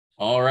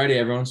All righty,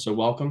 everyone. So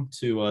welcome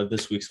to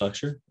this week's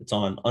lecture. It's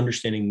on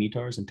understanding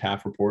METARs and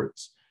TAF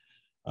reports,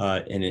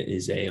 and it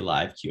is a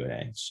live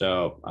Q&A.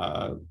 So,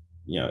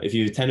 if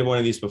you've attended one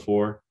of these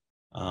before,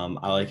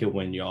 I like it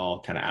when y'all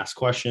kind of ask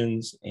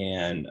questions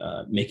and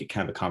make it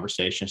kind of a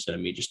conversation instead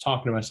of me just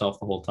talking to myself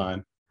the whole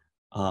time.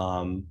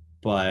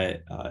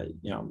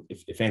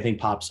 If anything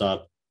pops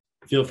up,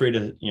 feel free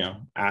to,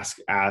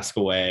 ask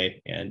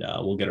away, and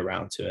we'll get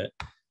around to it.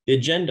 The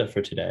agenda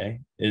for today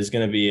is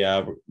going to be,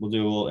 we'll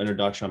do a little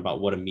introduction about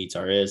what a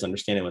METAR is,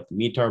 understanding what the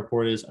METAR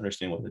report is,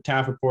 understanding what the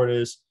TAF report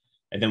is.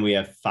 And then we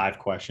have 5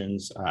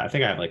 questions. I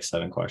think I have like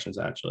 7 questions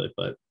actually,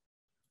 but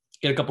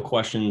get a couple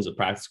questions,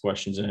 practice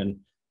questions in,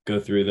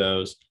 go through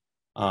those.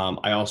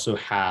 I'll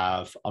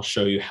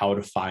show you how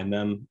to find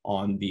them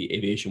on the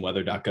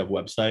aviationweather.gov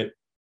website,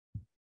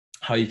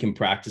 how you can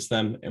practice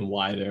them and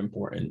why they're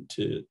important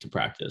to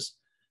practice.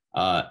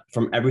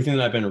 From everything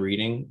that I've been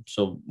reading,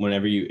 so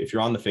if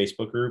you're on the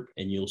Facebook group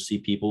and you'll see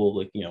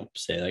people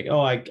say like, oh,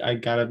 I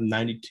got a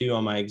 92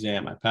 on my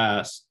exam, I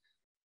passed,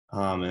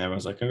 and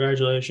everyone's like,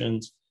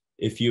 congratulations.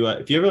 If you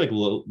ever like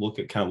look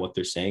at kind of what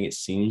they're saying, it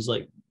seems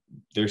like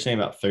they're saying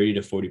about 30 to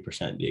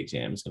 40% of the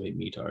exam is going to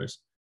be METARs,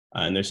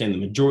 and they're saying the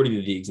majority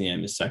of the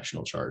exam is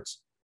sectional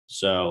charts.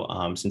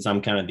 So since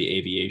I'm kind of the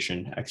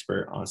aviation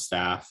expert on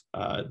staff,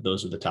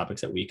 those are the topics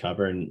that we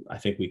cover, and I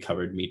think we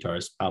covered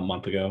METARs about a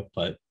month ago,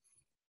 but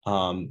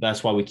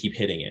that's why we keep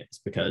hitting it. It's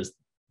because,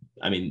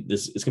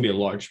 it's going to be a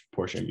large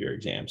portion of your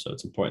exam. So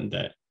it's important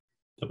that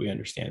we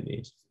understand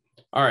these.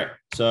 All right.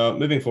 So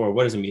moving forward,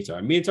 what is a METAR?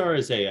 A METAR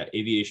is a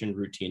aviation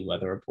routine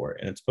weather report,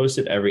 and it's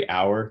posted every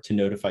hour to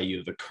notify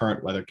you of the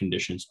current weather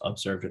conditions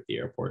observed at the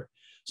airport.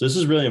 So this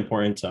is really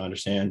important to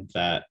understand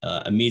that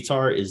a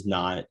METAR is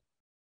not,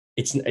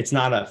 it's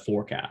not a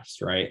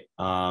forecast, right?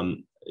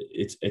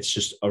 It's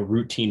just a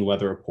routine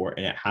weather report,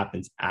 and it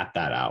happens at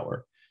that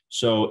hour.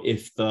 So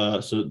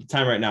the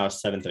time right now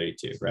is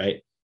 7:32,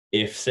 right?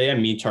 If say a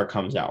METAR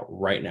comes out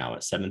right now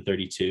at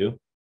 7:32,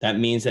 that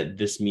means that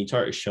this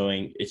METAR is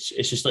showing, it's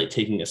just like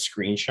taking a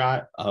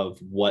screenshot of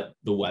what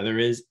the weather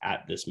is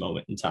at this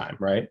moment in time,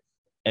 right?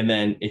 And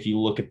then if you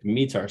look at the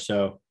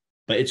METAR,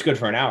 but it's good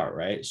for an hour,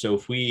 right? So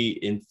if we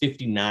in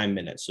 59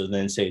 minutes, so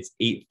then say it's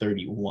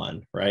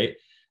 8:31, right?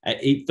 At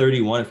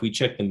 8:31, if we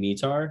check the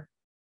METAR,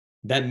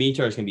 that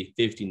METAR is going to be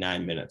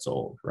 59 minutes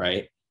old,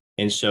 right?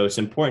 And so it's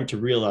important to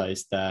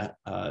realize that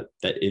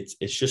it's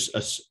just a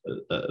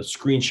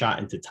screenshot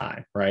into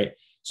time, right?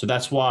 So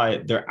that's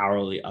why they're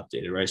hourly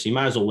updated, right? So you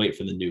might as well wait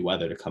for the new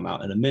weather to come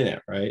out in a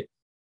minute, right?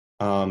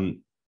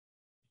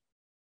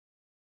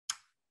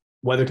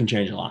 Weather can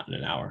change a lot in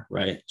an hour,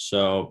 right?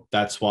 So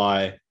that's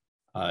why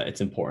it's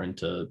important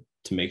to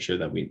make sure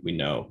that we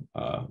know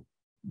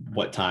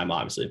what time,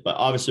 obviously. But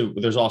obviously,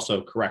 there's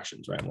also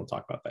corrections, right? And we'll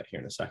talk about that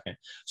here in a second.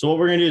 So what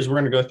we're going to do is we're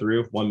going to go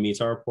through one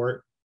METAR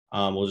report.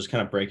 We'll just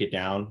kind of break it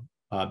down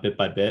bit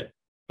by bit.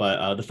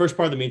 But the first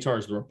part of the METAR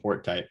is the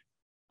report type.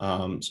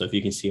 So if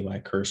you can see my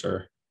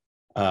cursor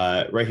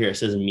right here, it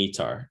says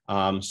METAR.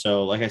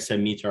 So like I said,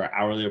 METAR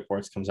hourly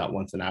reports, comes out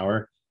once an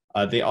hour.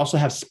 They also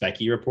have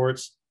SPECI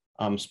reports.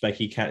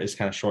 SPECI is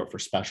kind of short for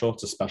special.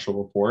 It's a special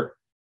report.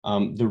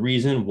 The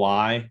reason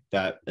why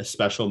that a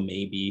special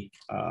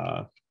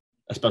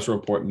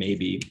report may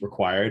be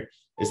required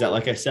is that,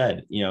 like I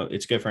said,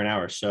 it's good for an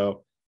hour.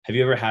 So have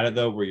you ever had it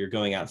though, where you're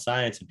going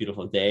outside, it's a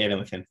beautiful day, and then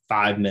within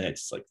 5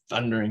 minutes, it's like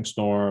thundering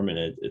storm,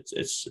 and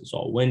it's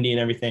all windy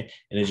and everything,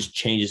 and it just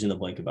changes in the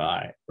blink of an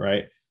eye,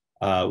 right?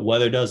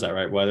 Weather does that,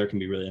 right? Weather can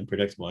be really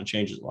unpredictable and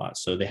changes a lot.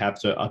 So they have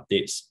to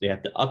update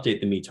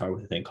the METAR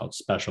with a thing called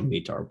special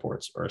METAR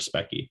reports, or a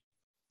SPECI.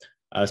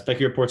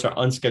 SPECI reports are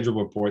unscheduled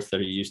reports that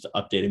are used to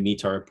update a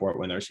METAR report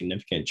when there are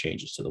significant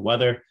changes to the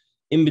weather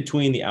in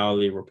between the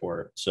hourly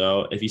report.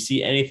 So if you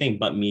see anything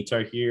but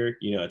METAR here,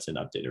 it's an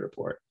updated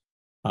report.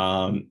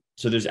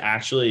 So there's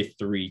actually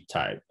 2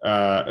 types.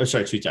 Yeah.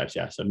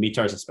 So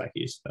METARs and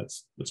SPECIs.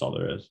 That's all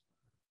there is.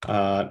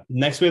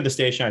 Next, we have the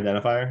station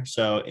identifier.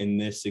 So in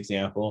this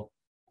example,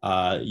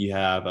 you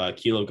have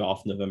Kilo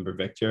Golf November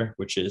Victor,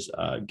 which is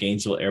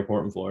Gainesville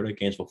Airport in Florida,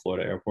 Gainesville,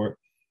 Florida Airport.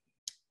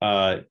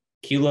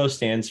 Kilo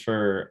stands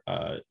for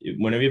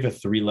whenever you have a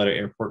 3-letter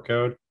airport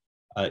code,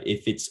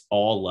 if it's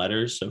all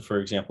letters. So for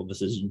example,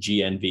 this is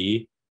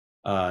GNV.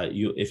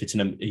 If it's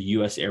in a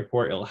U.S.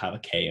 airport, it'll have a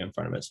K in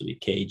front of it, so it'll be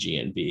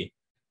KGNV.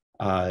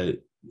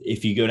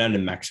 If you go down to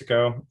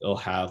Mexico, it'll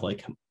have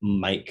like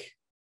Mike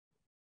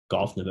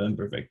Golf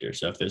November Victor.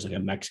 So if there's like a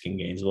Mexican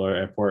Gainesville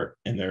airport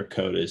and their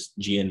code is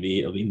GNV,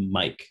 it'll be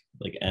Mike,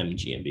 like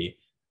MGNV.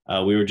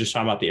 We were just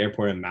talking about the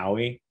airport in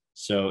Maui.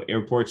 So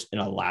airports in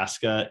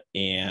Alaska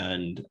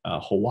and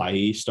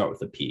Hawaii start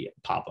with a P,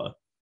 Papa.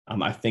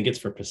 I think it's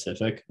for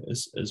Pacific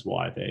is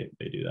why they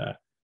do that.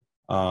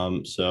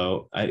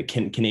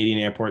 Canadian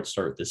airports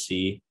start with the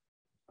C.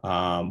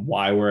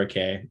 Why we're a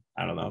K,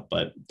 I don't know,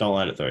 but don't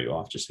let it throw you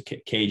off. Just a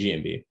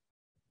KGNB.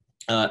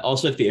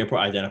 Also, if the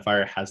airport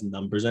identifier has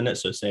numbers in it,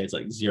 so say it's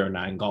like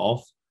 09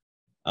 Golf,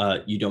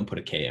 you don't put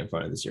a K in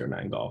front of the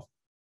 09 Golf.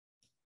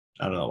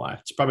 I don't know why.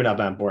 It's probably not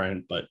that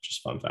important, but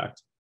just fun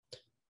fact.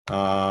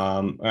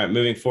 All right,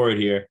 moving forward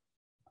here.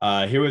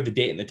 Here we have the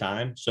date and the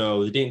time.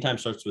 So the date and time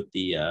starts with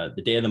the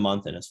day of the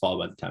month, and it's followed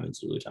by the time in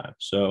Zulu time.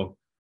 So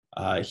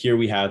here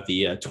we have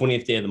the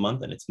 20th day of the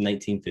month, and it's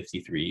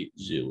 1953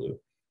 Zulu.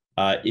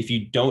 If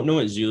you don't know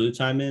what Zulu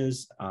time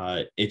is,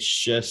 it's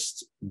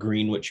just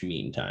Greenwich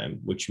Mean Time,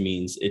 which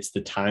means it's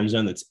the time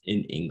zone that's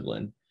in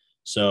England.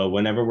 So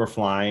whenever we're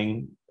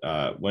flying,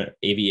 when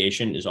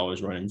aviation is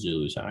always running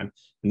Zulu time.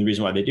 And the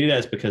reason why they do that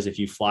is because if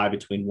you fly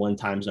between one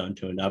time zone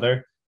to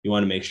another, you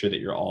want to make sure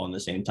that you're all in the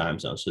same time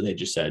zone. So they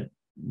just said,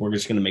 we're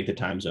just going to make the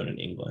time zone in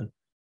England,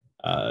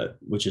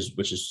 which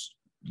is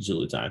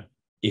Zulu time.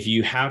 If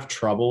you have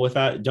trouble with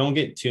that, don't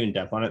get too in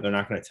depth on it. They're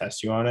not going to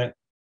test you on it.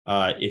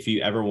 If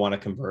you ever want to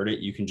convert it,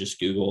 you can just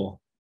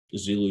Google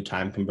Zulu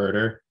time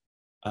converter,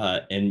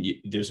 and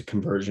there's a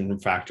conversion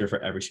factor for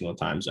every single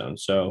time zone.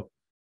 So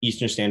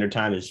Eastern Standard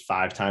Time is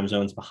 5 time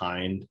zones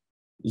behind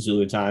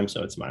Zulu time,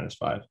 so it's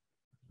 -5.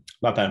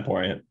 Not that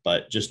important,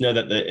 but just know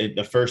that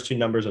the first 2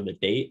 numbers are the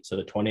date, so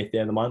the 20th day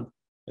of the month,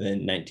 and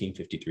then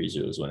 1953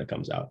 Zulu is when it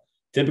comes out.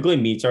 Typically,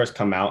 METARs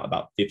come out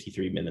about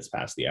 53 minutes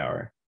past the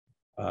hour.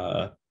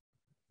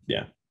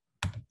 Yeah.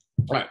 All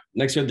right,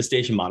 next we have the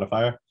station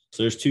modifier.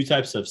 So there's 2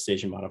 types of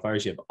station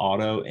modifiers. You have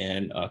auto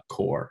and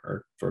core,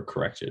 or for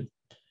corrected.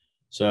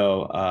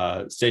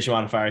 So station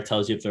modifier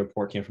tells you if the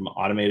report came from an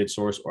automated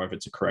source or if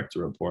it's a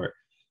corrected report.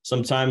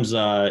 Sometimes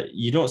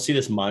you don't see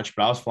this much,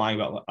 but I was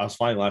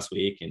flying last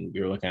week, and we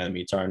were looking at the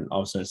METAR, and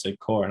all of a sudden it said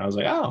core, and I was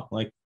like, oh,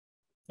 like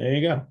there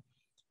you go.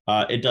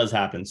 It does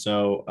happen.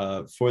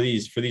 So for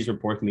these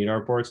reports, METAR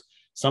reports,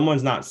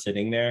 someone's not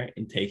sitting there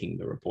and taking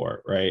the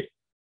report, right?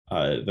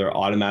 They're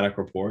automatic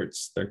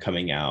reports. They're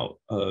coming out.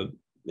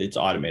 It's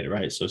automated,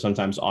 right? So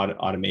sometimes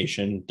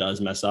automation does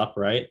mess up,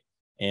 right?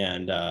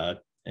 And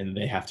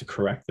they have to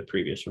correct the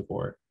previous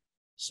report.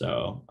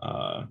 So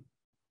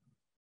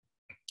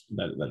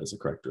that is a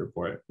correct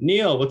report.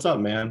 Neil, what's up,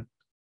 man?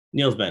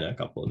 Neil's been in a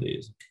couple of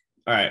these.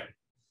 All right.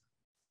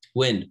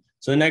 Wind.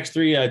 So the next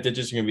 3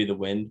 digits are going to be the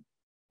wind.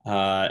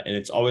 And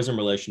it's always in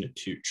relation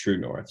to true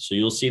north. So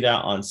you'll see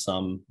that on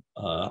some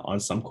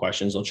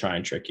questions. They'll try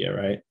and trick you,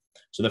 right?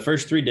 So the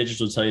first 3 digits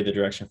will tell you the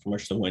direction from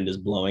which the wind is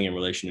blowing in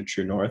relation to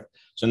true north.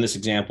 So in this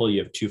example,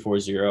 you have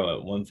 240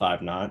 at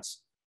 15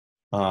 knots.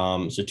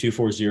 So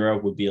 240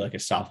 would be like a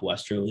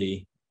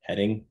southwesterly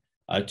heading.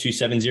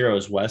 270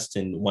 is west,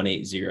 and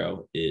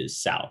 180 is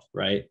south,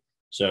 right?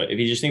 So if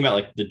you just think about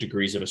like the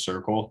degrees of a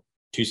circle,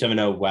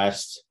 270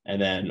 west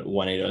and then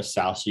 180 is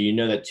south. So you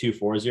know that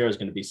 240 is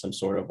going to be some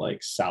sort of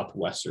like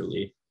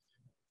southwesterly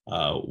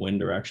wind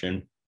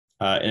direction.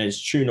 And it's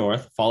true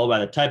north, followed by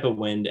the type of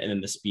wind and then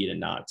the speed in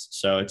knots.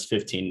 So it's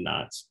 15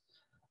 knots.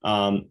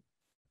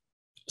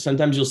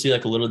 Sometimes you'll see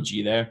like a little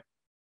G there,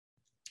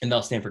 and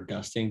they'll stand for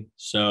gusting.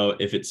 So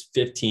if it's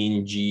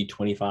 15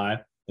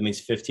 G25, that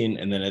means 15,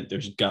 and then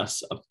there's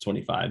gusts up to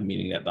 25,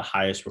 meaning that the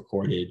highest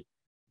recorded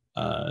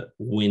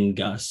wind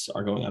gusts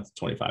are going up to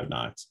 25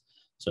 knots.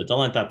 So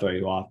don't let that throw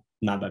you off.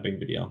 Not that big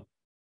of a deal.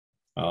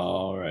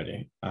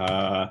 Alrighty.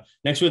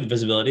 Next we have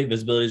visibility.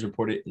 Visibility is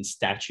reported in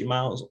statute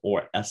miles,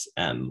 or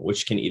SM,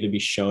 which can either be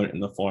shown in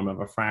the form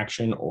of a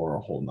fraction or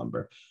a whole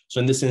number. So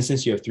in this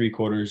instance, you have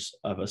 3/4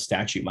 of a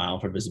statute mile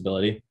for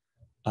visibility.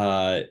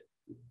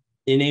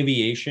 In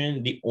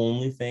aviation, the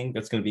only thing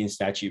that's going to be in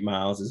statute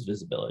miles is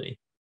visibility.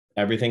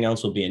 Everything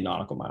else will be in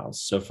nautical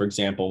miles. So for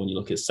example, when you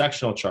look at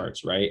sectional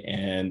charts, right,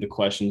 and the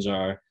questions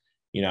are,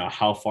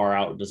 how far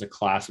out does a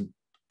class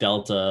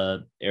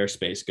Delta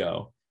airspace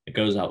go? It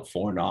goes out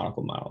 4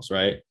 nautical miles,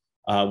 right?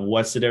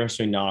 What's the difference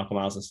between nautical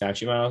miles and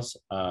statute miles?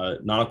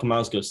 Nautical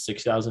miles go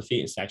 6,000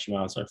 feet, and statute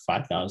miles are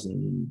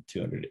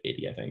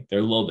 5,280, I think. They're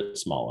a little bit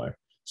smaller.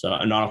 So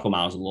a nautical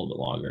mile is a little bit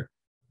longer.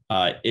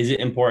 Is it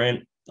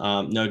important?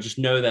 No, just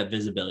know that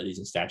visibility is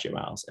in statute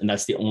miles, and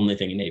that's the only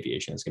thing in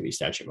aviation that's going to be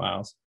statute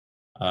miles.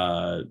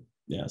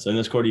 Yeah, so in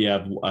this quarter, you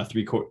have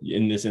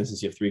in this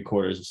instance, you have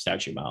 3/4 of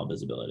statute mile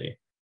visibility.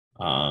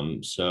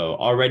 So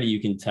already you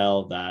can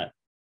tell that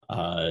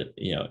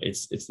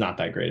it's not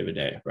that great of a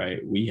day,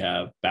 right? We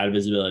have bad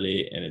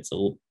visibility, and it's a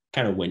little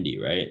kind of windy,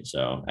 right?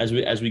 So as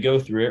we go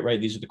through it, right,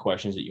 these are the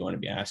questions that you want to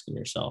be asking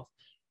yourself.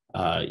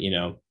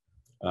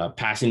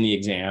 Passing the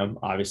exam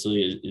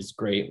obviously is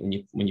great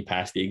when you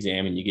pass the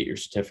exam and you get your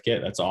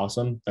certificate. That's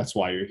awesome. That's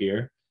why you're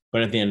here.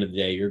 But at the end of the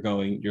day,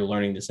 you're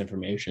learning this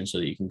information so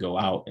that you can go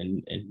out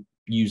and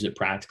use it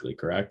practically,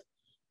 correct?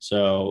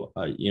 So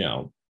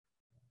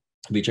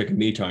if you check a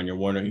METAR and you're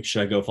wondering,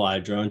 should I go fly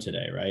a drone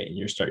today, right? And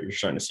you're starting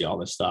to see all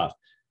this stuff.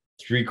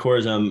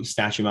 3/4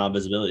 statute mile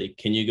visibility.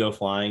 Can you go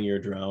flying your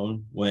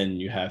drone when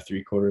you have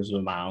 3/4 of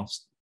a mile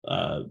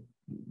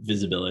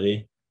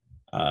visibility?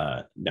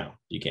 No,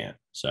 you can't.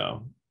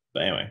 So,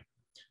 but anyway,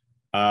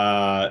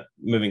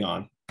 moving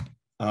on.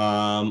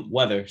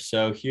 Weather.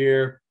 So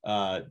here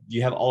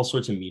you have all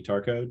sorts of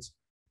METAR codes.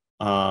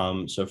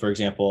 So for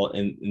example,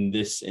 in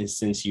this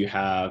instance, you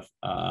have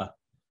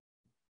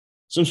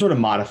some sort of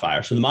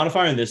modifier. So the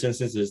modifier in this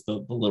instance is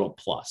the little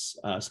plus.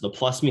 So the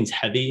plus means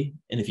heavy,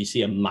 and if you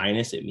see a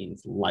minus, it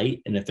means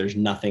light, and if there's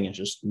nothing, it's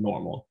just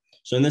normal.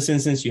 So in this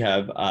instance, you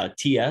have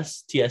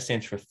TS. TS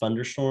stands for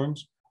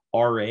thunderstorms.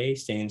 RA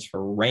stands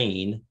for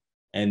rain.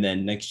 And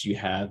then next you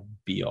have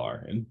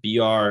BR. And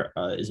BR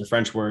is a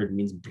French word,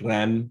 means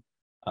brème.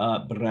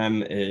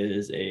 Brème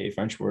is a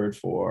French word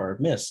for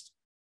mist.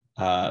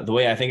 The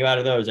way I think about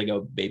it, though, is I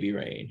go baby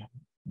rain.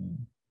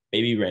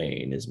 Baby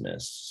rain is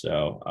mist.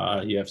 So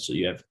you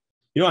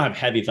don't have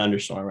heavy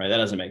thunderstorm, right? That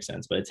doesn't make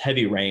sense, but it's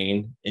heavy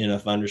rain in a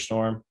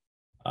thunderstorm.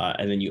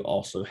 And then you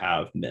also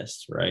have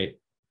mist, right?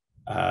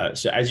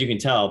 So as you can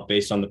tell,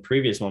 based on the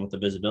previous one with the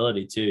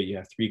visibility too, you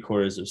have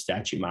 3/4 of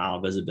statute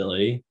mile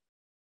visibility.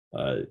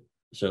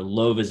 So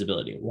low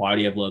visibility. Why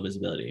do you have low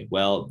visibility?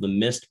 Well, the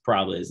mist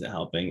probably isn't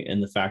helping,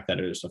 and the fact that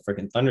there's a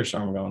freaking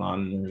thunderstorm going on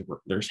and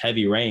there's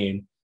heavy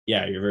rain.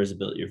 Yeah, your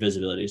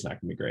visibility is not going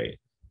to be great.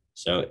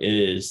 So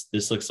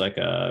this looks like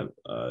a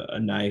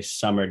nice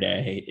summer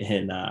day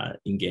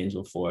in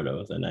Gainesville, Florida,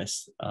 with a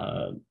nice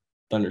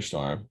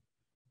thunderstorm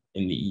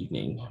in the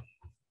evening.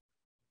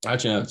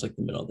 Actually, no, it's like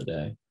the middle of the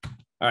day.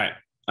 All right.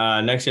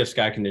 Next, you have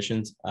sky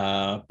conditions.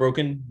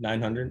 Broken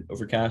 900,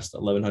 overcast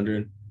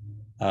 1100,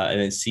 and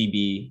then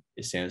CB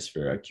stands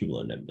for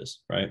cumulonimbus,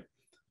 right?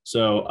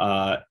 So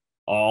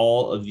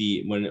all of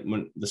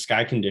when the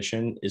sky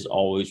condition is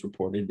always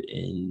reported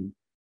in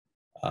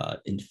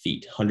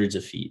feet, hundreds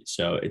of feet.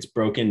 So it's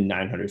broken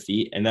 900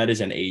 feet, and that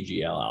is an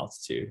AGL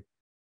altitude.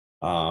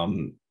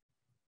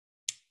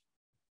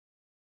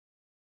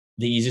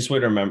 The easiest way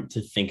to remember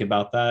to think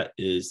about that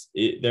is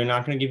they're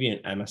not going to give you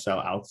an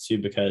MSL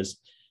altitude, because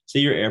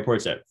say your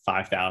airport's at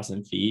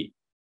 5,000 feet,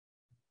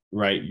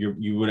 right?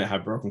 You wouldn't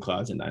have broken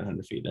clouds at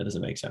 900 feet. That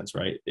doesn't make sense,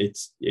 right? A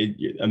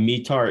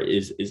METAR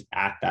is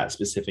at that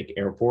specific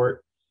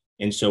airport.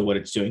 And so what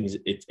it's doing is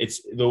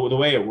it's the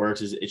way it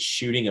works is it's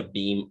shooting a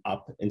beam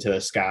up into the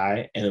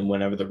sky. And then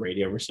whenever the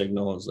radio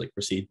signal is like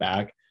received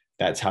back,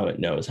 that's how it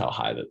knows how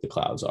high that the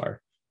clouds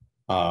are.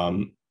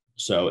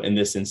 So in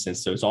this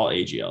instance, so it's all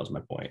AGL is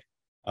my point.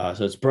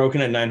 So it's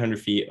broken at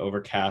 900 feet,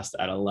 overcast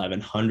at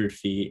 1100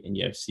 feet, and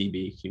you have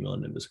CB,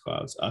 cumulonimbus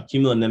clouds.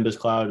 Cumulonimbus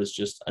cloud is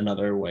just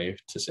another way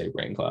to say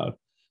rain cloud.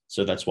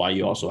 So that's why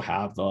you also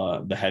have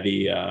the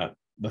heavy,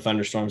 the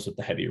thunderstorms with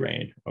the heavy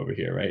rain over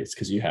here, right? It's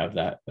because you have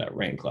that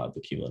rain cloud,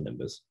 the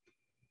cumulonimbus.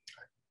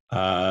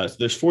 So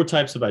there's 4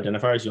 types of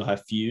identifiers. You'll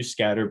have fused,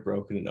 scattered,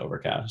 broken, and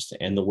overcast.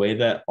 And the way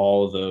that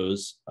all of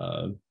those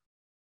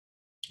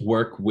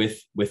work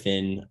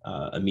within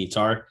a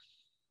METAR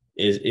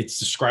is it's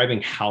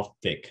describing how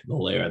thick the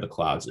layer of the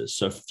clouds is.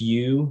 So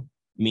few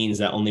means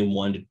that only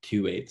 1 to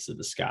 2/8 of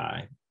the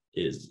sky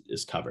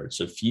is covered.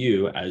 So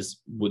few,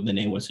 as what the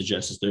name would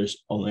suggest, is there's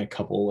only a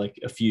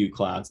few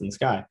clouds in the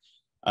sky.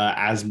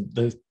 As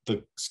the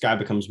sky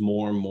becomes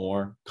more and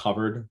more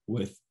covered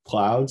with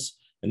clouds,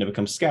 then it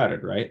becomes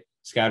scattered, right?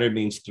 Scattered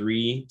means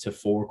 3 to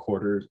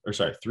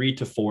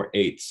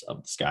 4/8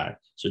 of the sky.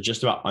 So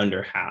just about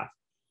under half.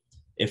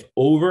 If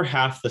over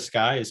half the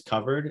sky is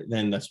covered,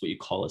 then that's what you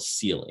call a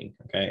ceiling,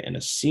 okay? And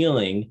a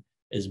ceiling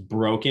is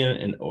broken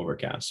and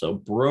overcast. So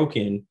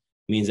broken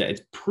means that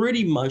it's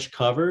pretty much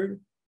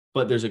covered,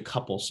 but there's a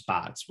couple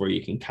spots where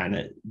you can kind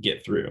of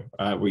get through,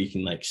 where you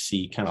can like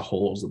see kind of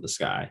holes of the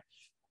sky.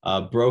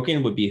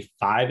 Broken would be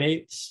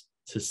 5/8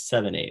 to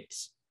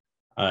 7/8.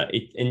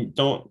 And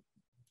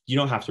you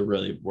don't have to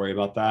really worry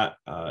about that,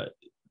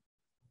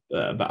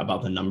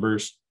 about the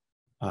numbers.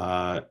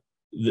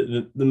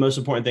 The most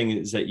important thing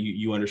is that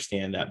you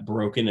understand that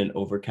broken and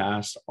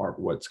overcast are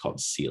what's called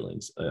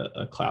ceilings,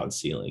 a cloud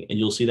ceiling. And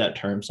you'll see that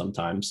term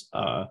sometimes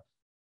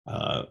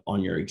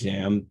on your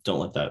exam. Don't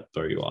let that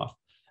throw you off.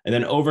 And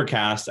then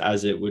overcast,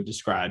 as it would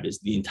describe, is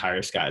the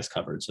entire sky is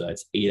covered. So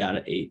that's 8 out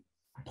of 8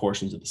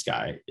 portions of the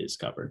sky is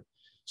covered.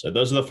 So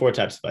those are the 4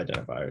 types of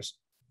identifiers.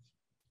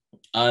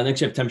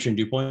 Next, you have temperature and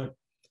dew point.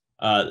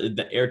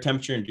 The air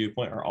temperature and dew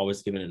point are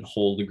always given in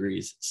whole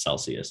degrees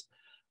Celsius.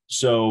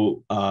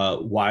 So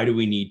why do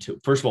we need to,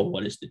 first of all,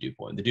 what is the dew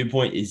point? The dew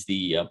point is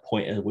the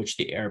point at which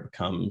the air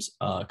becomes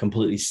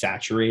completely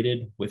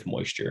saturated with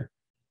moisture.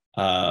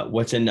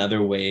 What's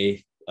another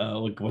way,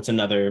 what's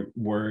another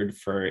word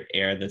for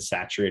air that's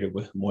saturated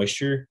with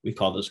moisture? We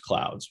call those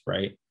clouds,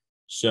 right?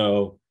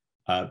 So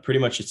pretty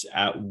much it's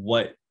at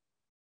what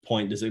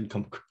point does it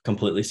become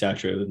completely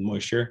saturated with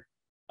moisture?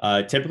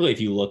 Typically,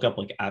 if you look up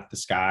like at the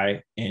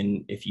sky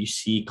and if you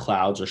see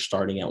clouds are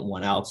starting at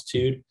one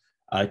altitude,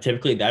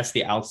 typically that's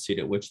the altitude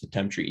at which the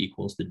temperature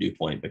equals the dew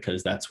point,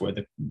 because that's where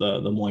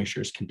the moisture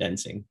is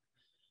condensing.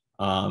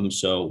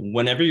 So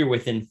whenever you're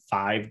within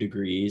 5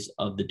 degrees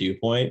of the dew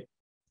point,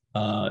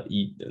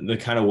 the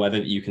kind of weather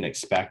that you can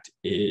expect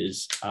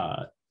is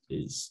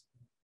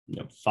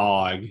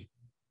fog,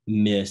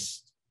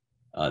 mist,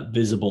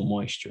 visible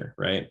moisture,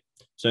 right?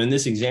 So in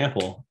this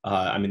example,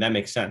 I mean, that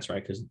makes sense,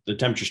 right? Because the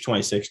temperature is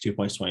 26, dew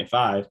point is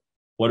 25.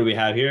 What do we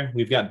have here?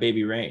 We've got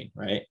baby rain,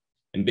 right?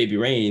 And baby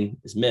rain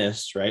is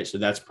mist, right? So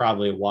that's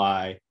probably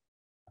why,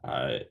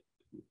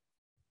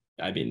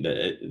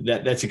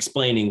 that's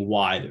explaining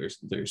why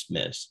there's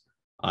mist.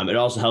 It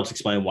also helps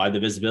explain why the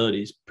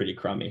visibility is pretty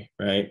crummy,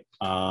 right?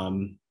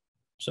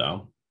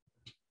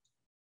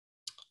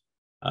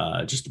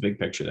 Just a big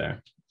picture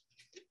there.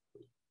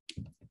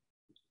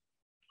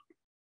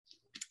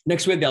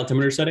 Next, we have the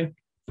altimeter setting.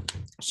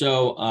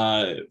 So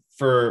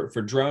for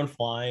drone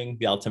flying,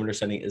 the altimeter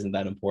setting isn't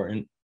that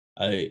important.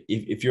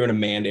 If you're in a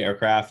manned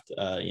aircraft,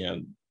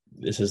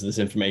 this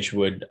information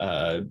would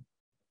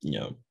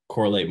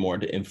correlate more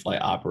to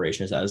in-flight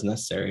operations as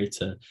necessary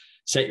to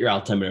set your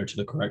altimeter to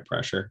the correct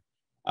pressure.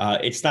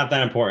 It's not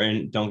that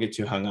important. Don't get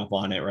too hung up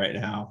on it right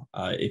now.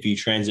 If you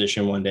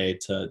transition one day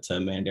to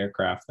manned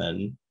aircraft,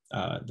 then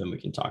we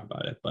can talk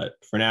about it. But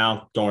for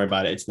now, don't worry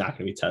about it. It's not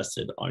going to be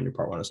tested on your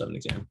Part 107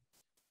 exam.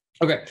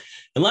 Okay.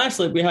 And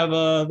lastly, we have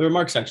the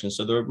remark section.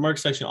 So the remark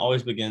section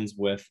always begins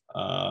with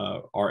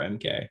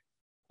RMK.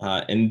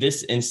 In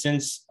this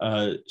instance,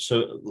 so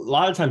a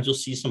lot of times you'll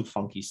see some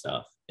funky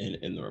stuff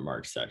in the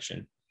remarks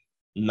section.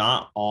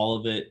 Not all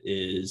of it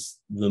is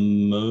the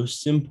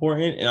most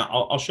important. And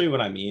I'll show you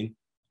what I mean.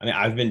 I mean,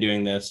 I've been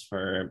doing this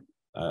for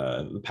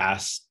the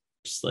past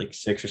like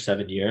 6 or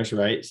 7 years,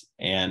 right?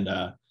 And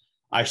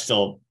I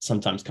still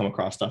sometimes come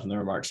across stuff in the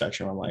remarks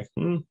section where I'm like,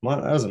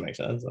 well, that doesn't make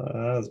sense. That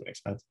doesn't make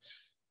sense.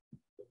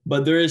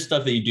 But there is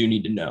stuff that you do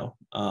need to know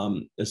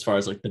as far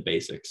as like the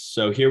basics.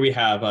 So here we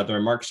have the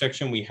remarks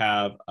section. We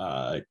have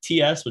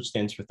TS, which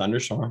stands for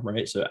thunderstorm,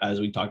 right? So as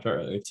we talked about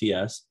earlier,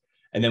 TS.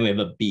 And then we have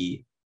a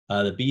B.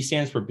 The B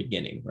stands for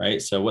beginning,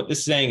 right? So what this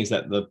is saying is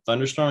that the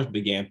thunderstorms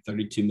began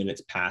 32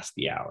 minutes past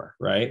the hour,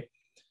 right?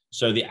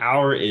 So the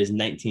hour is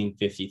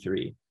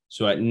 1953.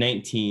 So at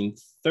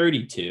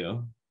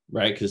 1932,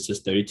 right, because it's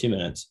just 32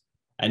 minutes,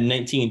 at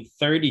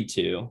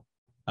 1932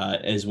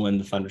 is when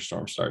the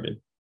thunderstorm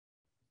started.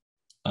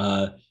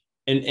 And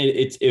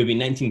it would be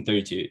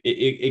 1932.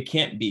 It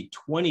can't be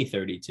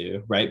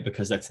 2032, right?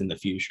 Because that's in the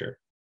future,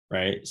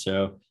 right?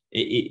 So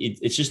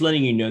it's just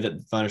letting you know that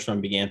the thunderstorm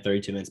began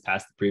 32 minutes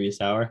past the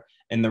previous hour,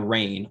 and the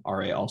rain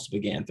RA also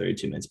began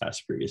 32 minutes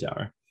past the previous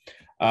hour.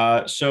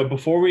 So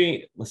before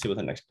let's see what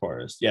the next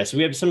part is. Yeah, so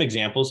we have some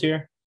examples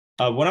here.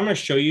 What I'm going to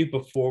show you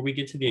before we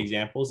get to the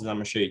examples is I'm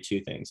going to show you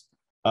two things.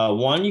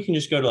 One, you can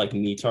just go to like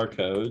METAR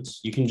codes.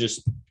 You can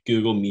just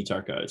Google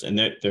METAR codes, and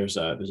there's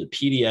a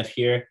PDF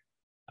here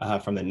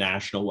from the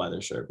National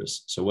Weather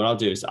Service. So what I'll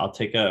do is I'll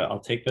take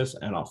this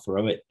and I'll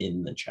throw it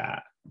in the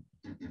chat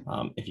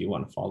if you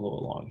want to follow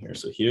along here.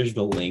 So here's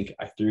the link.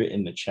 I threw it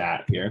in the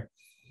chat here.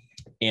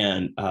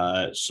 And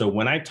so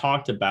when I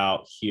talked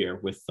about here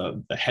with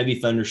the heavy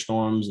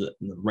thunderstorms, the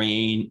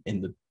rain,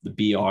 and the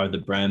BR,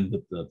 the BREM,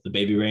 the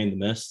baby rain, the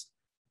mist,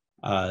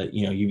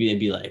 you'd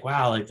be like,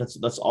 wow, like that's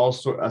all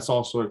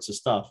sorts of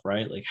stuff,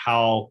 right? Like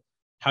how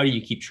do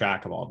you keep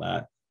track of all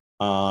that?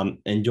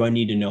 And do I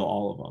need to know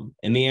all of them?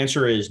 And the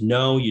answer is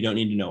no, you don't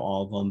need to know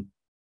all of them.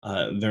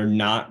 They're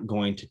not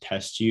going to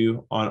test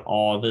you on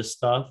all this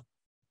stuff,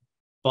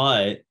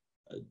 but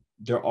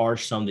there are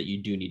some that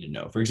you do need to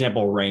know. For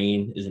example,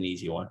 rain is an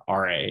easy one.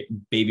 RA,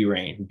 baby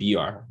rain,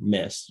 BR,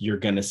 mist, you're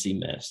going to see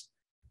mist.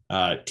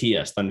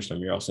 TS, thunderstorm,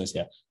 you're also going to see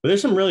that. But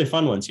there's some really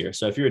fun ones here.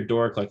 So if you're a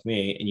dork like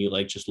me and you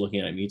like just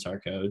looking at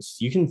METAR codes,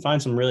 you can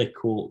find some really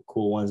cool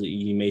ones that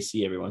you may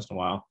see every once in a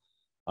while.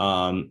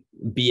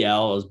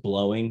 BL is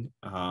blowing.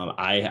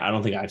 I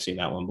don't think I've seen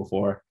that one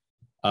before.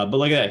 But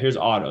look at that. Here's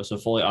auto. So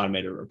fully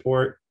automated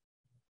report.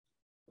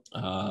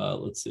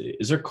 Let's see.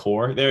 Is there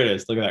core? There it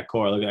is. Look at that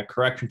core. Look at that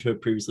correction to a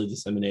previously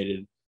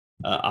disseminated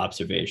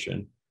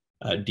observation.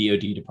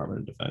 DoD,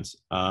 Department of Defense.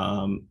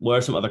 What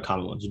are some other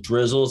common ones?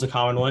 Drizzle is a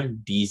common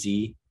one.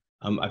 DZ.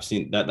 I've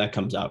seen that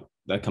comes out.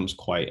 That comes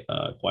quite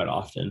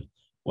often.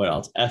 What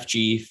else?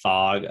 FG,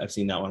 fog. I've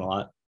seen that one a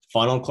lot.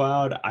 Funnel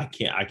cloud. I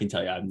can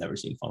tell you I've never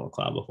seen funnel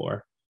cloud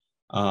before.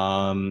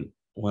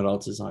 What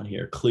else is on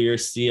here? Clear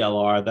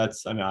CLR.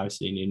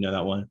 Obviously you need to know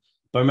that one.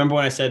 But remember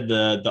when I said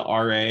the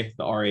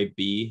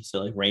RAB,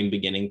 so like rain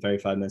beginning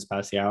 35 minutes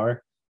past the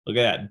hour? Look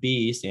at that.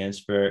 B stands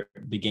for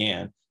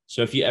began.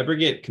 So if you ever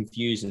get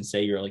confused and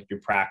say you're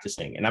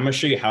practicing, and I'm going to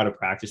show you how to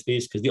practice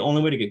these, because the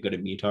only way to get good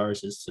at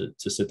METARs is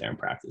to sit there and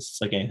practice.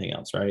 It's like anything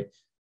else, right?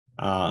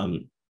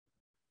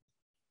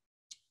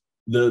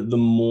 The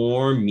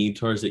more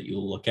METARs that you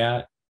look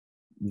at,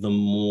 the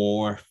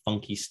more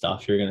funky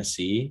stuff you're going to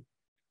see.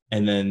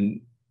 And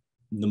then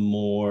the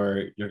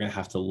more you're going to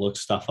have to look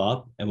stuff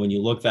up. And when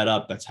you look that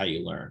up, that's how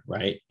you learn,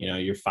 right?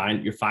 You're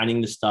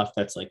finding the stuff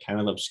that's like kind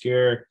of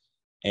obscure,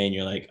 and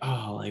you're like,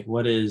 oh, like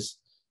what is,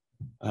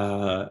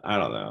 I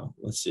don't know.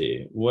 Let's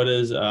see. What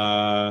does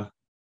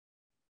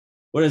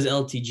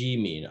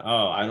LTG mean?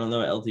 Oh, I don't know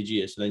what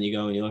LTG is. So then you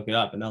go and you look it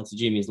up, and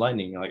LTG means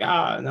lightning. You're like,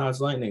 no,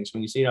 it's lightning. So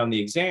when you see it on the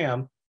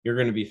exam, you're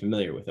going to be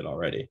familiar with it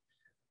already.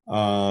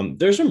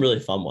 There's some really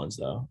fun ones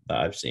though that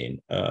I've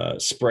seen.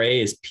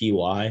 Spray is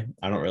PY.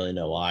 I don't really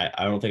know why.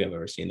 I don't think I've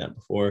ever seen that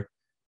before.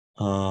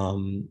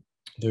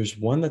 There's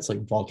one that's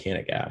like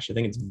volcanic ash. I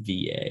think it's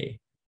VA.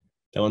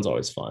 That one's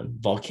always fun.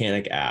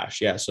 Volcanic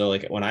ash. Yeah. So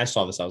like when I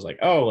saw this, I was like,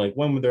 oh, like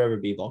when would there ever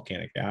be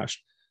volcanic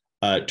ash?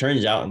 It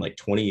turns out in like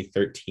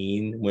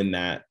 2013 when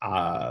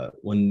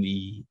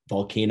the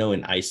volcano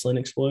in Iceland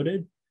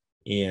exploded,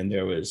 and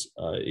there was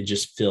it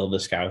just filled the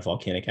sky with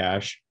volcanic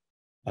ash.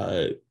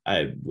 I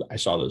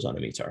saw those on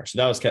a METAR. So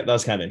that was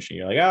kind of interesting.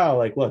 You're like, oh,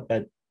 like look,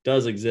 that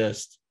does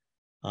exist.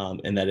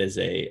 And that is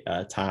a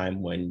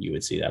time when you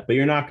would see that. But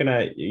they're not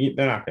gonna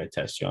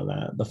test you on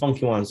that. The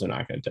funky ones, they're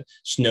not gonna test.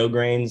 Snow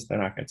grains, they're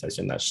not gonna test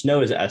you on that.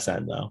 Snow is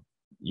SN though.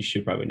 You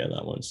should probably know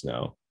that one.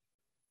 Snow.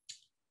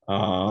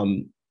 So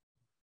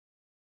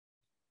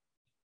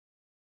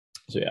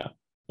yeah,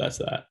 that's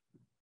that.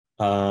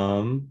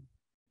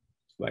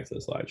 Back to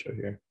the slideshow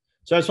here.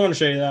 So I just want to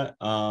show you that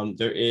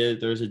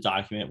there's a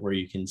document where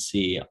you can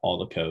see all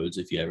the codes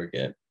if you ever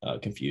get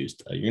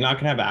confused. You're not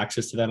going to have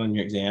access to that on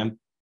your exam.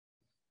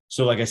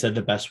 So like I said,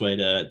 the best way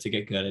to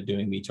get good at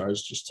doing METAR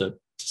is just to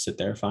sit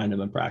there, find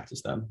them and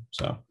practice them.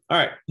 So, all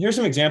right, here's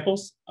some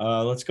examples.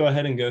 Let's go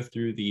ahead and go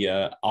through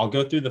I'll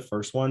go through the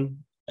first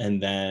one.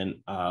 And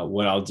then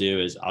what I'll do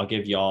is I'll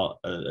give y'all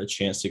a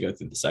chance to go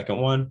through the second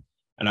one.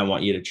 And I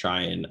want you to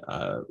try and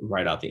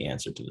write out the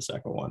answer to the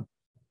second one.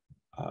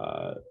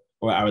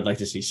 Or I would like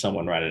to see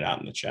someone write it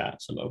out in the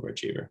chat, some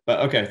overachiever.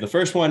 But okay, the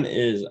first one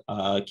is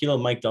Kilo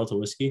Mike Delta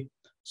Whiskey.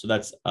 So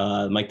that's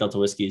Mike Delta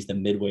Whiskey is the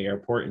Midway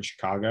Airport in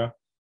Chicago.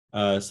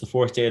 It's the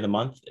fourth day of the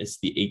month. It's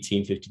the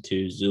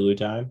 1852 Zulu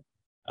time.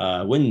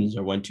 Winds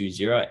are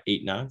 120 at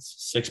 8 knots,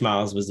 6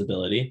 miles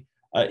visibility.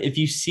 If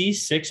you see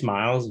 6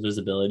 miles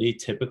visibility,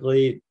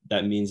 typically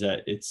that means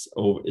that it's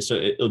over. So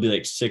it'll be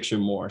like 6 or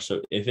more.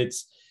 So if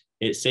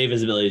say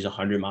visibility is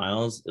 100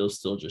 miles, it'll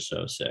still just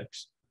show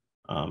 6.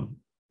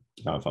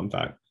 Not a fun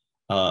fact.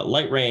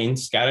 Light rain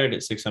scattered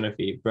at 600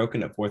 feet,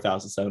 broken at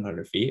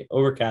 4,700 feet,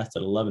 overcast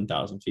at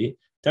 11,000 feet,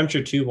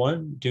 temperature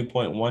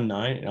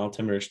 2.19, and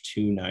altimeter is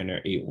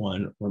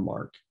 2981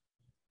 remark.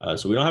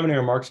 So we don't have any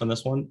remarks on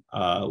this one.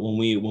 When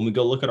we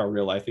go look at our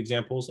real life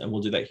examples, and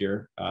we'll do that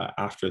here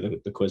after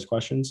the quiz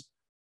questions,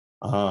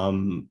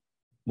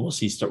 we'll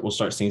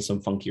start seeing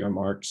some funky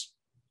remarks.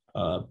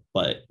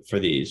 But for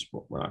these,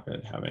 we're not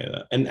going to have any of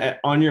that. And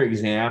on your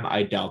exam,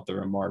 I doubt the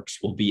remarks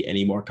will be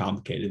any more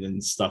complicated than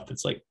stuff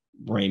that's like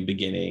rain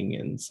beginning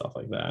and stuff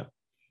like that.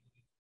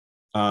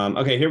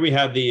 Okay, here we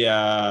have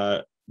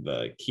the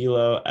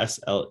Kilo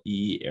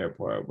SLE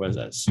Airport. What does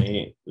that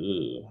say?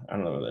 I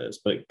don't know what that is,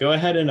 but go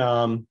ahead and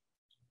I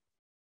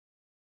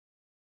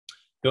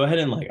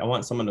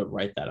want someone to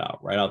write that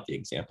out. Write out the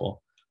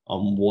example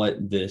on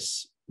what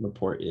this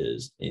report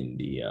is in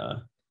the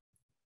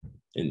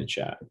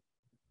chat.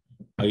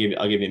 I'll give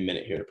you a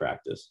minute here to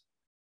practice.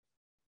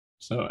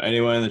 So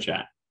anyone in the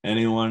chat,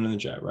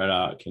 write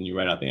out. Can you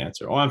write out the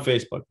answer? Or on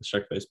Facebook, let's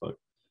check Facebook.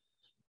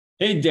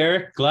 Hey,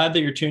 Derek, glad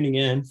that you're tuning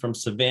in from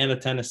Savannah,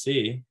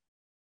 Tennessee.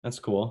 That's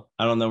cool.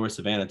 I don't know where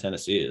Savannah,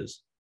 Tennessee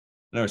is.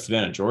 I know where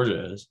Savannah,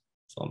 Georgia is.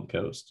 It's on the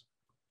coast.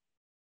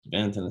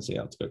 Savannah, Tennessee,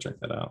 I'll have to go check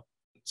that out.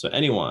 So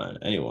anyone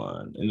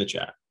in the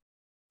chat,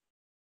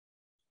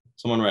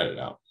 someone write it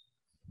out.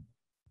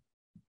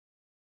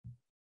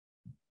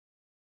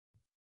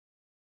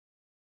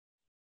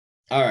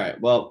 All right,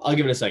 well, I'll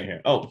give it a second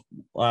here. Oh,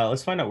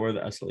 let's find out where the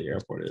SLE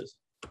airport is.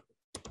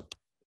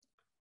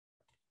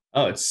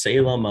 Oh, it's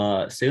Salem,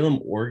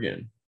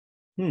 Oregon.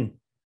 The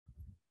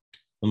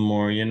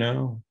more you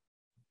know.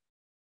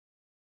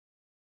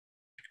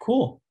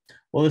 Cool.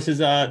 Well, this is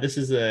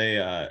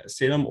a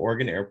Salem,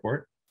 Oregon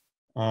airport.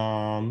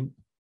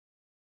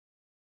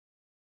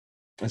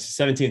 It's the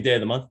 17th day of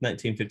the month,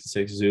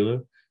 1956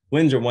 Zulu.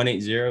 Winds are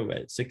 180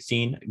 at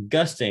 16,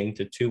 gusting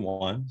to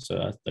 21.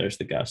 So there's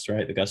the gust,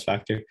 right? The gust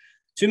factor.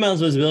 2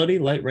 miles visibility,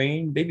 light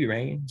rain, baby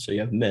rain. So you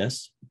have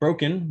mist.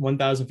 Broken,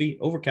 1,000 feet.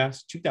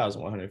 Overcast,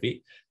 2,100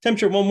 feet.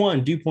 Temperature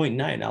 11, dew point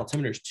 9.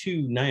 Altimeter is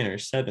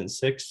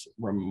 2976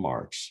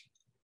 remarks.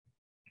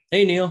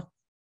 Hey, Neil.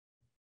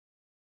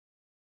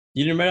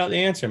 You didn't write out the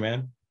answer,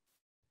 man.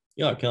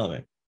 Y'all are killing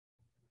me.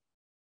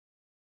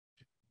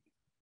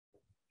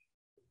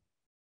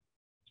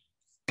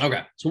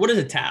 Okay, so what is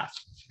a TAF?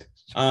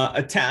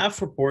 A TAF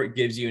report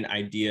gives you an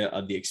idea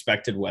of the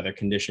expected weather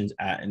conditions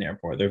at an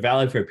airport. They're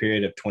valid for a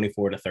period of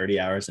 24 to 30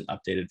 hours and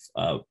updated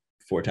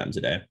 4 times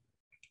a day.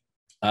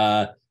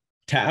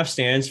 TAF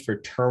stands for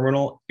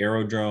Terminal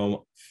Aerodrome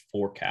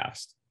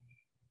Forecast.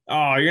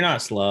 Oh, you're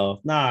not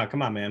slow. Nah,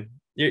 come on, man.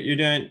 You're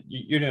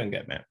doing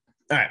good, man.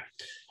 All right.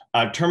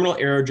 Terminal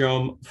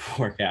Aerodrome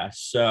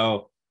Forecast.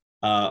 So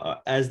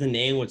as the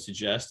name would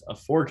suggest, a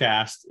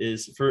forecast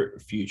is for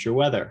future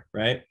weather,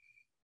 right?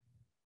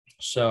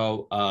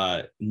 So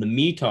the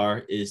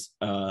METAR is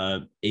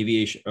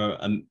aviation,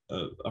 a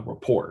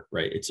report,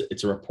 right?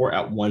 It's a report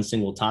at one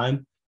single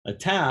time. A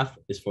TAF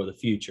is for the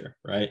future,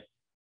 right?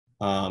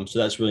 So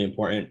that's really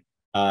important.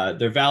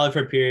 They're valid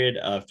for a period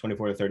of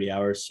 24 to 30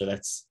 hours. So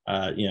that's,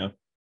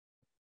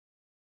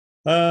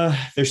 there's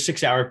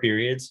 6-hour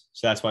periods.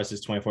 So that's why it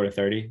says 24 to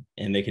 30.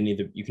 And you can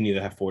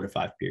either have 4 to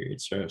 5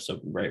 periods. So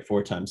right,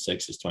 4 times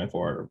 6 is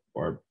 24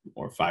 or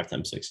 5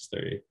 times 6 is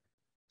 30.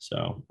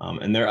 So,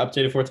 and they're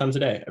updated 4 times a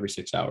day, every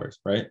 6 hours,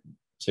 right?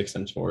 6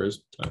 times 4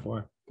 is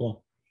 24.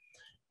 Cool.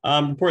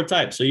 Report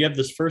type. So you have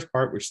this first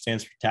part, which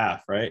stands for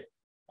TAF, right?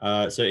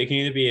 So it can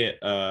either be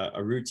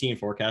a routine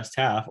forecast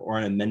TAF or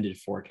an amended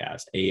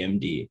forecast,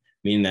 AMD,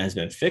 meaning that has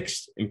been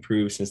fixed,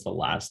 improved since the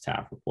last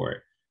TAF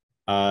report.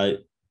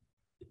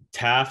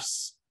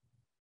 TAFs,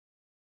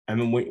 I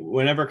mean,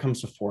 whenever it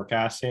comes to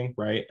forecasting,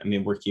 right? I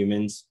mean, we're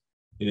humans.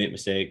 we make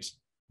mistakes.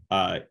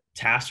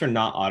 TAFs are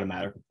not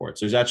automatic reports.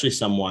 There's actually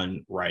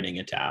someone writing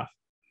a TAF.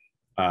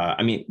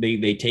 I mean,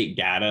 they take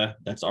data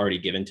that's already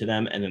given to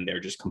them, and then they're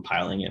just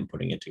compiling it and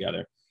putting it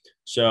together.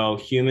 So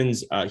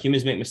humans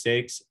make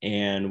mistakes,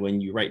 and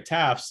when you write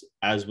TAFs,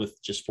 as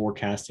with just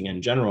forecasting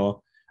in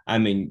general, I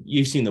mean,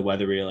 you've seen the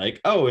weather where you're like,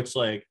 oh, it's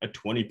like a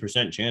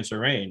 20% chance of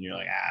rain. You're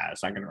like,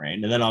 it's not going to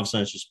rain. And then all of a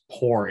sudden it's just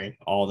pouring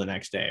all the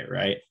next day,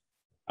 right?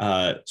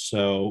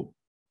 So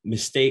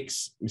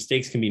mistakes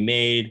can be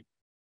made.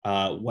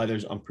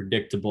 Weather's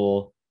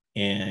unpredictable.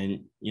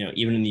 And,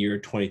 even in the year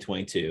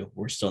 2022,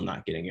 we're still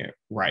not getting it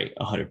right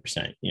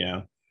 100%,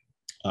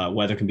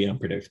 weather can be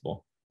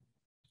unpredictable.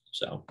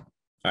 So,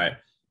 all right.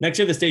 Next,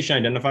 we have the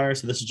station identifier.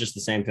 So this is just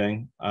the same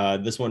thing.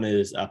 This one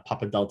is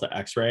Papa Delta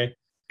X-ray.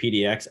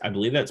 PDX, I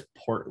believe that's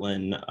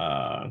Portland,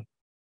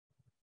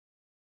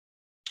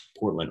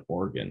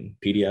 Oregon.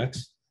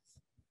 PDX.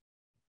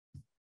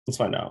 Let's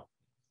find out.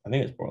 I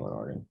think it's Portland,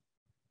 Oregon.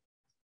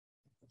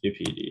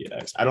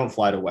 PDX. I don't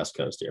fly to West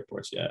Coast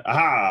airports yet.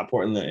 Aha,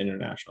 Portland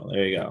International.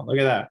 There you go. Look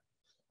at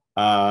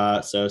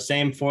that. So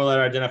same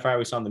 4-letter identifier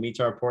we saw in the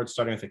METAR report,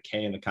 starting with a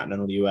K in the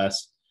continental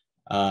U.S.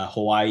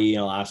 Hawaii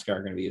and Alaska are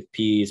going to be with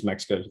P's.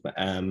 Mexico's with the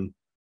M.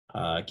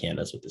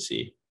 Canada's with the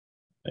C.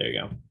 There you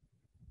go.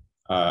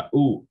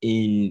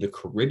 In the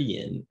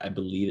Caribbean, I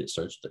believe it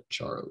starts with a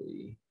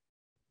Charlie.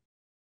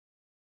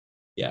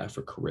 Yeah,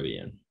 for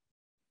Caribbean.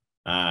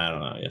 I don't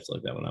know. You have to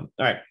look that one up.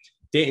 All right.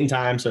 Date and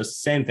time. So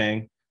same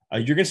thing.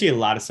 You're going to see a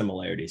lot of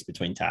similarities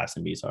between TAFs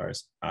and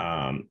METARs.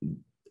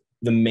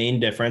 The main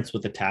difference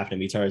with the TAF and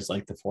METAR is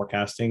like the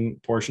forecasting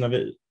portion of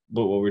it,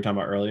 what we were talking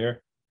about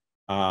earlier.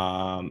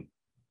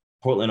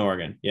 Portland,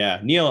 Oregon.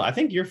 Yeah. Neil, I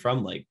think you're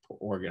from like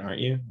Oregon,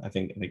 aren't you? I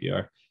think you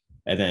are.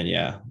 And then,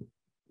 yeah,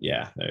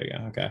 there you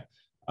go. Okay.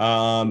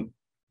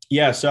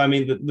 So I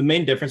mean, the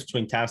main difference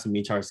between TAFs and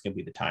METARs is going to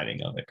be the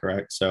timing of it,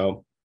 correct?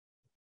 So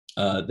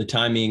the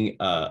timing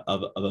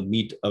of a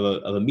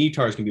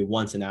METAR is going to be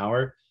once an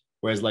hour,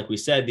 whereas like we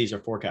said, these are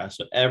forecasts.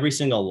 So every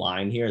single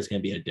line here is going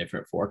to be a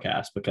different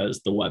forecast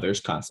because the weather is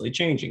constantly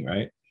changing,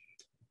 right?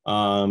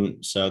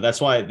 So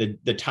that's why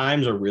the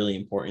times are really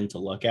important to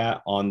look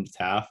at on the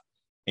TAF.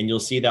 And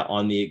you'll see that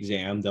on the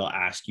exam, they'll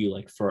ask you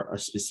like for a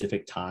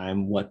specific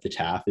time what the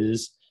TAF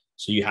is.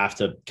 So you have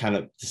to kind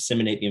of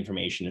disseminate the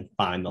information and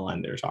find the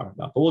line they're talking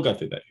about. But we'll go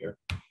through that here.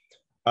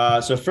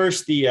 So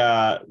first,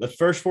 the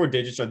first 4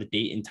 digits are the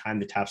date and time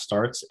the TAF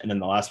starts, and then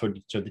the last 4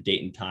 digits are the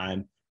date and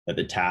time that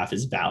the TAF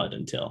is valid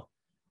until.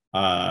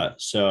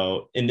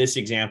 So in this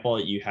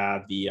example, you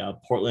have the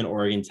Portland,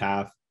 Oregon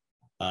TAF.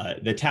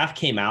 The TAF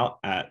came out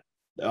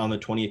on the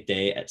 20th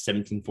day at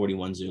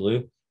 1741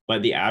 Zulu,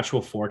 but the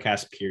actual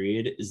forecast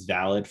period is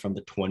valid from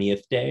the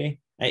 20th day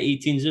at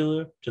 18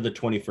 Zulu to the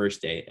 21st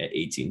day at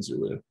 18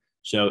 Zulu.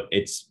 So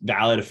it's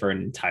valid for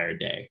an entire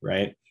day,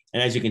 right?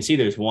 And as you can see,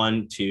 there's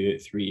 1, 2,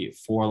 3,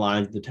 4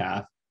 lines of the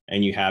TAF,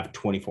 and you have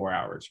 24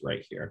 hours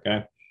right here,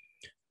 okay?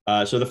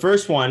 So the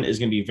first one is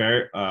going to be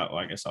very,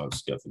 I guess I'll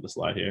just go through the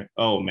slide here.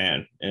 Oh,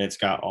 man, and it's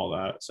got all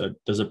that. So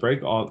does it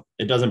break all?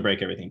 It doesn't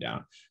break everything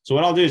down. So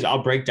what I'll do is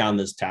I'll break down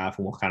this TAF,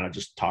 and we'll kind of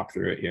just talk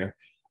through it here.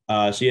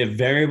 So you have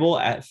variable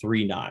at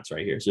 3 knots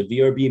right here. So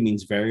VRB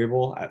means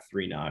variable at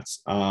 3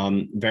 knots.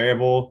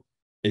 Variable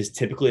is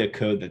typically a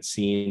code that's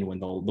seen when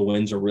the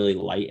winds are really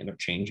light and they're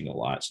changing a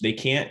lot. So they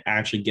can't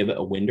actually give it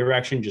a wind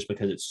direction just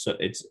because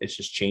it's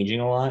just changing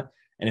a lot.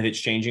 And if it's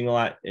changing a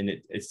lot and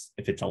if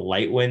it's a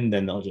light wind,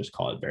 then they'll just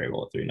call it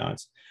variable at 3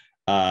 knots.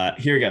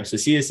 Here we go. So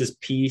see, this is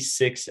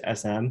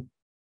P6SM.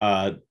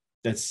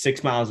 That's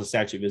 6 miles of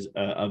statute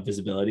of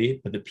visibility,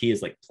 but the P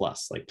is like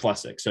plus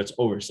 6. So it's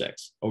over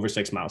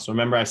 6 miles. So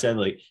remember I said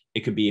like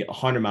it could be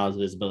 100 miles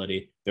of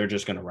visibility. They're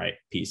just going to write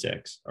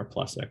P6 or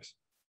plus 6.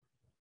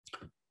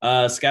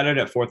 Scattered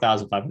at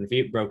 4,500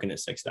 feet, broken at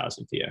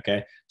 6,000 feet.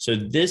 Okay. So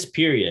this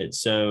period,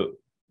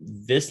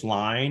 this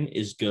line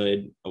is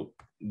good.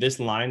 This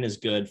line is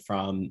good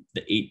from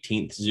the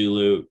 18th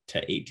Zulu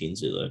to 18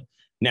 Zulu.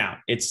 Now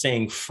it's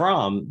saying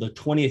from the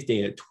 20th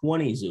day at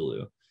 20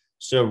 Zulu.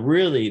 So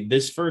really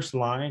this first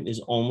line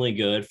is only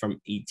good from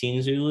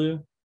 18 Zulu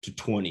to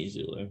 20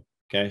 Zulu.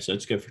 Okay. So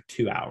it's good for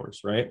 2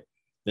 hours, right?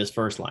 This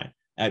first line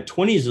at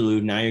 20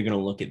 Zulu. Now you're going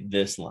to look at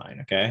this line.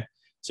 Okay.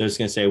 So it's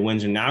going to say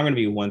winds are now going to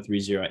be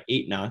 130 at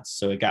 8 knots.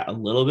 So it got a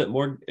little bit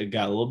more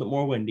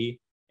windy.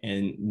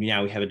 And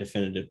now we have a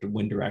definitive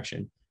wind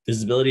direction.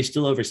 Visibility is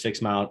still over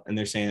 6 miles. And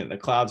they're saying that the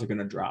clouds are going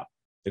to drop.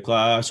 They're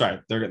going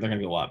to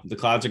go up. The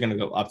clouds are going to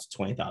go up to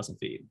 20,000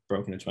 feet,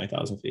 broken to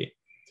 20,000 feet.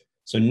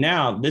 So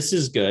now this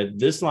is good.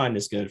 This line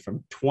is good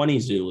from 20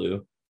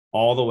 Zulu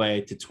all the way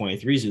to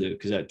 23 Zulu,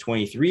 because at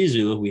 23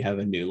 Zulu, we have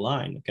a new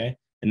line. Okay.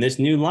 And this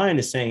new line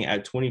is saying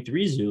at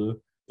 23 Zulu,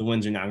 the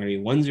winds are now going to be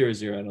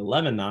 100 at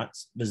 11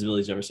 knots.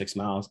 Visibility is over 6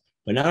 miles.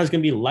 But now it's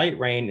going to be light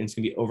rain and it's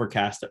going to be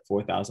overcast at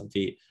 4,000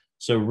 feet.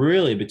 So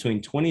really between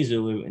 20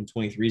 Zulu and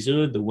 23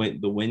 Zulu,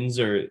 the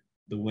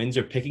winds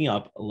are picking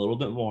up a little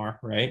bit more,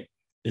 right?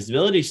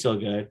 Visibility is still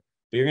good,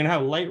 but you're going to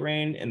have light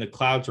rain and the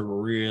clouds are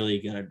really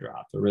going to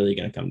drop. They're really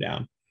going to come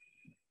down.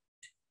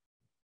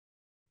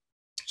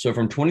 So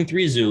from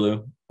 23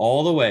 Zulu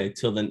all the way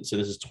till then, so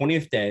this is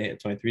 20th day at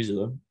 23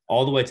 Zulu,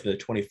 all the way to the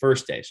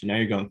 21st day. So now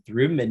you're going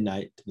through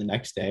midnight to the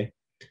next day.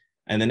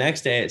 And the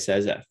next day it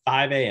says at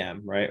 5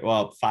 a.m., right?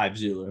 Well, 5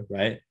 Zulu,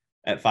 right?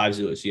 At 5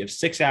 Zulu. So you have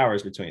 6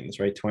 hours between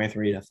this, right?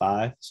 23 to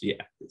 5. So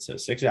yeah, so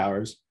 6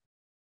 hours.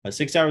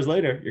 6 hours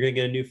later, you're going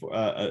to get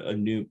a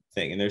new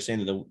thing. And they're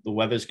saying that the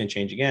weather's going to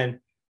change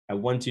again at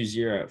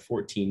 120 at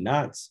 14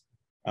 knots.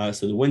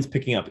 So the wind's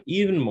picking up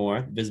even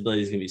more.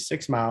 Visibility is going to be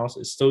 6 miles.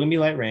 It's still going to be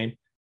light rain.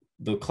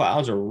 The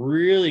clouds are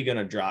really going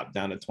to drop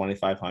down to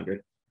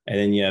 2,500. And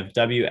then you have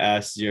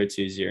WS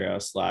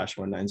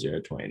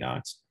 020/190 20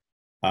 knots.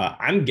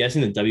 I'm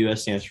guessing the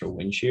WS stands for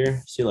wind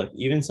shear. See, like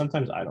even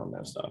sometimes I don't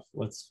know stuff.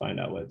 Let's find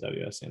out what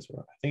WS stands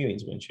for. I think it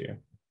means wind shear.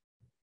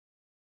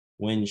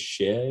 Wind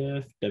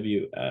shift,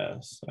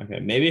 WS. Okay,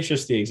 maybe it's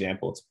just the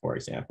example. It's for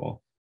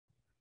example,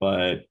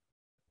 but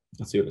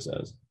let's see what it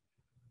says.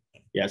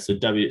 Yeah, so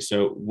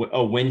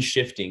wind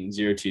shifting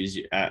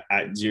 020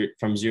 at 0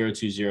 from 020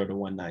 to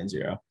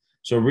 190.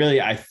 So really,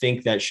 I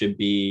think that should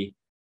be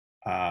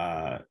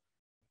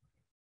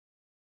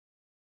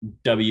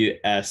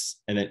WS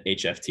and then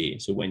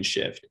HFT, so wind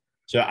shift.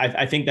 So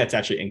I think that's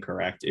actually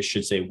incorrect. It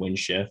should say wind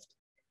shift,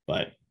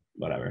 but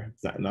whatever.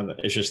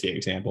 It's just the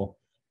example.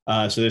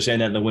 So they're saying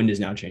that the wind is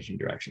now changing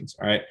directions.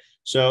 All right.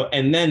 So,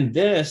 and then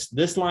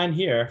this line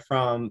here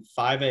from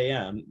 5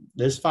 a.m.,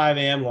 this 5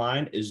 a.m.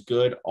 line is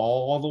good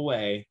all the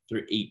way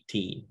through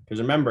 18.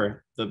 Because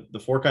remember, the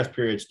forecast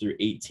period is through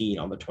 18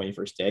 on the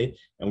 21st day,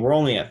 and we're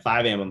only at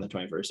 5 a.m. on the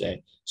 21st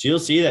day. So you'll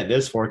see that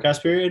this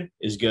forecast period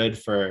is good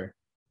for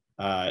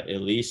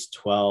at least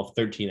 12,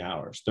 13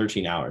 hours,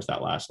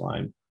 that last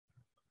line.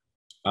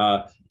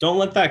 Don't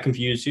let that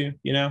confuse you,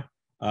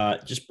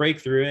 just break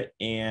through it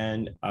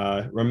and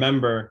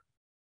remember,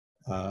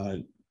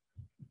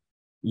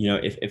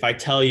 if I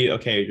tell you,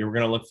 okay, you're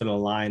going to look for the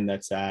line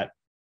that's at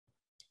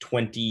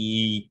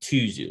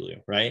 22 Zulu,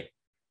 right?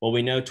 Well,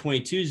 we know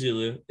 22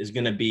 Zulu is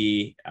going to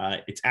be,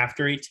 it's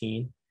after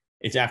 18,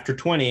 it's after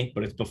 20,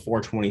 but it's before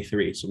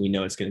 23. So we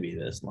know it's going to be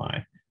this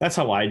line. That's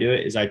how I do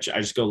it, is I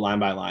just go line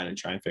by line and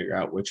try and figure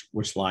out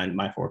which line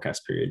my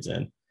forecast period's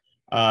in.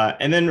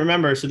 And then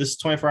remember, so this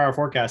is 24-hour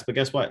forecast, but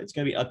guess what? It's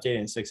going to be updated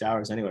in 6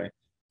 hours anyway.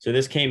 So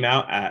this came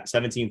out at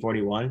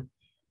 1741.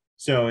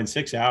 So in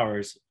 6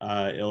 hours,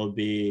 it'll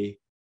be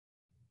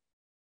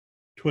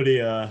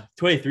 23:41.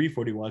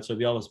 So it'll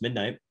be almost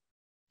midnight.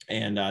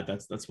 And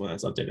that's when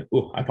that's updated.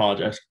 Oh, I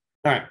apologize.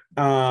 All right.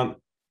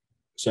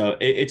 So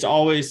it's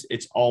always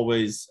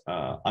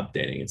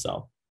updating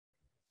itself.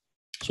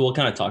 So we'll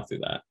kind of talk through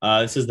that.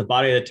 This is the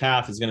body of the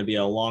TAF is going to be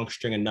a long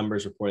string of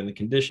numbers reporting the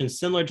conditions,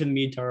 similar to the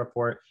METAR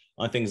report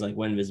on things like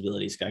wind,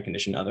 visibility, sky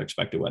condition, other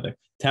expected weather.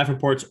 TAF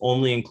reports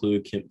only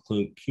include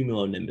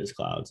cumulonimbus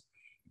clouds.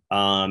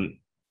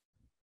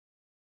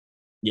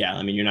 Yeah,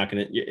 I mean,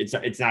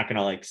 it's not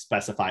gonna like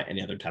specify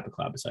any other type of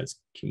cloud besides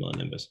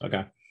cumulonimbus.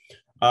 Okay.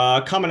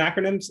 Common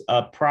acronyms.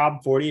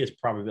 Prob 40 is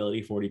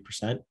probability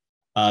 40%.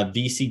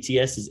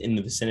 VCTS is in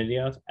the vicinity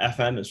of.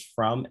 FM is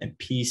from, and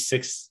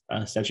P6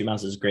 statute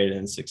miles is greater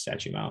than 6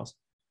 statute miles.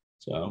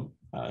 So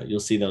you'll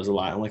see those a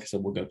lot. And like I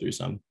said, we'll go through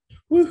some.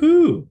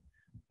 Woohoo!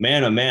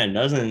 Man, oh man,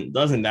 doesn't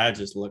that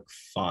just look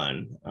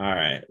fun? All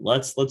right,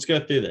 let's go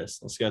through this.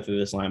 Let's go through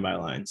this line by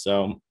line.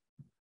 So,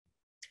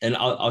 and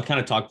I'll kind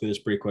of talk through this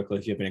pretty quickly.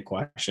 If you have any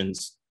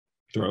questions,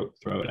 throw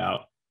it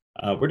out.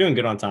 We're doing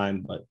good on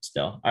time, but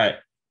still. All right.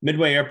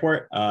 Midway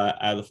Airport,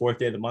 the 4th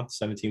day of the month,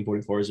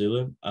 1744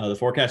 Zulu. The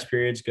forecast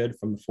period is good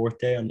from the 4th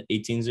day on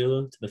 18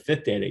 Zulu to the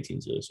 5th day at 18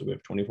 Zulu. So we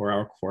have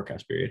 24-hour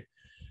forecast period.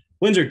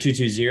 Winds are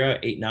 220,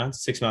 8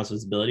 knots, 6 miles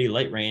visibility,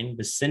 light rain,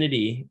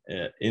 vicinity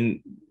of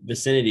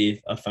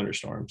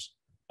thunderstorms,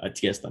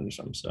 TS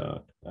thunderstorms,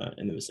 so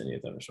in the vicinity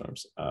of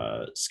thunderstorms.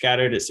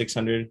 Scattered at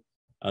 600,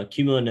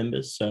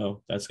 cumulonimbus,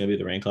 so that's going to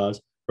be the rain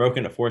clouds.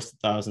 Broken at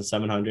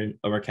 4,700,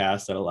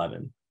 overcast at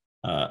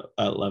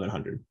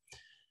 1100.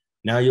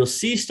 Now you'll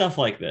see stuff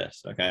like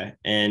this, okay?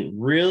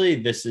 And really,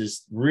 this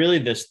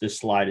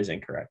slide is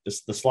incorrect.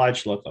 The slide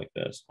should look like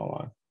this. Hold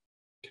on.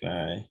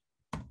 Okay.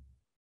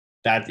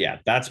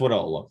 That's what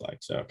it'll look like.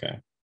 So okay.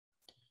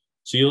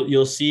 So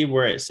you'll see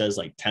where it says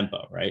like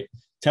tempo, right?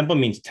 Tempo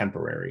means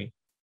temporary.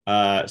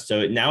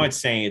 So now it's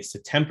saying it's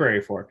a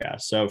temporary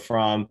forecast. So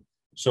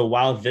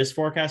while this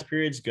forecast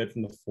period is good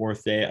from the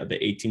 4th day of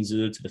the 18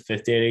 Zulu to the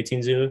 5th day at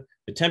 18 Zulu,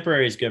 the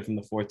temporary is good from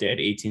the 4th day at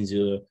 18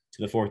 Zulu to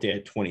the 4th day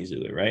at 20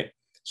 Zulu, right?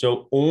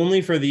 So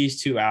only for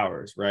these 2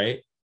 hours,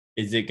 right?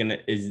 Is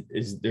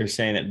they're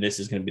saying that this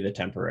is going to be the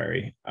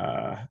temporary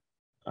TAF,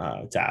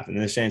 and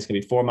they're saying it's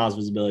going to be 4 miles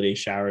visibility,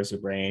 showers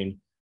of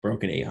rain,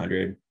 broken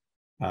 800.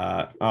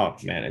 Oh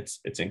man, it's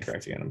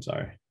incorrect again. I'm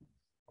sorry.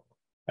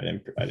 I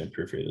didn't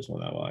proofread this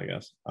one that well, I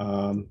guess.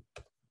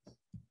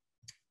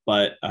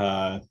 But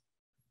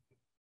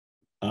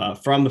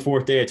from the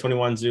 4th day at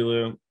 21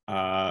 Zulu,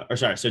 so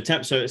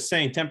it's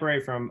saying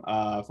temporary from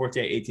 4th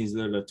day at 18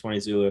 Zulu to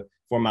 20 Zulu,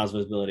 4 miles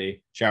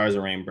visibility, showers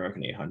of rain,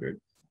 broken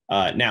 800.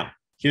 Now,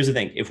 here's the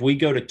thing. If we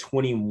go to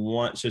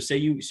 21, so say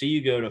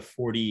you go to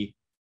 40,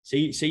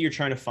 say you're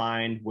trying to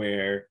find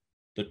where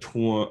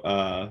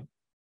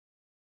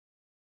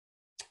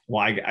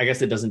well, I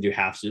guess it doesn't do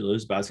half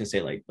Zulus, but I was gonna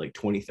say like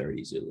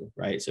 2030 Zulu,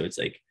 right? So it's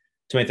like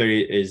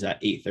 2030 is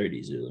at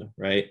 8:30 Zulu,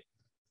 right?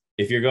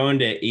 If you're going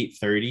to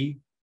 8:30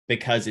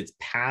 because it's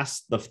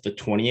past the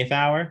 20th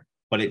hour,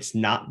 but it's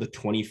not the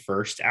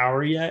 21st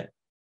hour yet,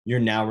 you're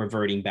now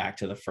reverting back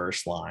to the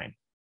first line,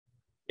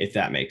 if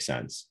that makes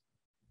sense.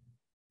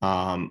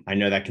 I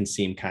know that can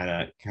seem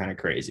kind of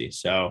crazy.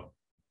 So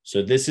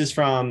this is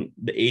from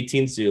the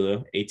 18th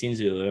Zulu, 18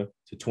 Zulu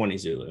to 20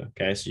 Zulu.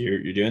 Okay, so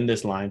you're doing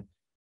this line.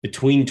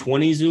 Between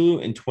 20 Zulu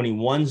and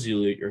 21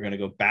 Zulu, you're going to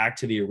go back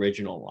to the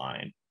original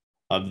line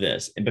of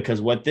this. And because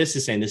what this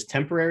is saying, this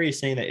temporary is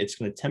saying that it's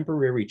going to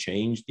temporarily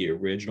change the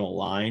original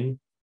line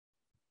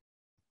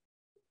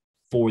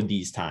for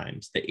these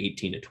times, the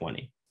 18 to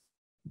 20.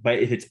 But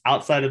if it's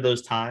outside of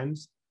those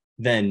times,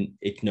 then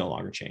it no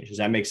longer changes. Does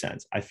that make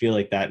sense? I feel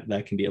like that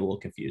can be a little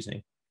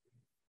confusing.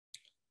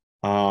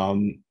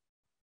 And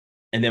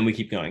then we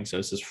keep going. So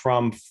this is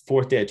from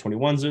fourth day at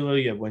 21 Zulu.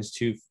 You have winds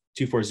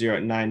 240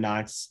 at 9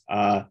 knots.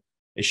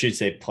 It should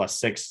say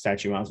 +6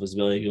 statute miles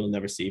visibility. You'll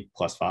never see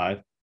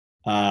 +5.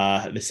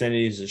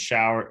 Vicinity is a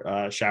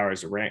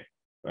showers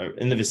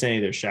in the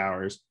vicinity. There's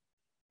showers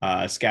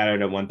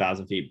scattered at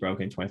 1,000 feet,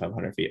 broken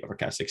 2,500 feet,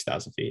 overcast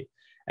 6,000 feet.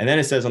 And then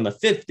it says on the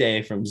fifth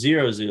day from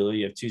 0 Zulu,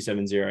 you have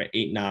 270 at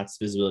 8 knots,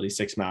 visibility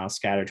 6 miles,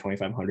 scattered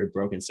 2,500,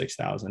 broken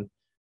 6,000.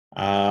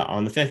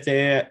 On the fifth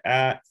day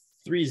at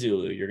 3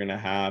 Zulu, you're going to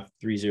have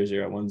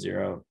 300 at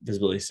 10,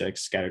 visibility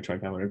 6, scattered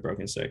 2,500,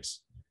 broken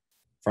 6.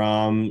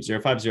 From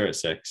 050 at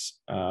 6,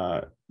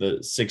 the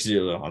 6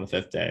 Zulu on the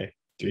fifth day,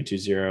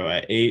 320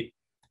 at 8,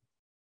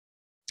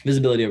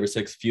 visibility over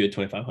 6, view at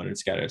 2,500,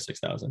 scattered at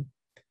 6,000.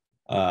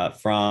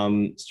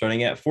 From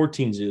starting at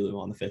 14 Zulu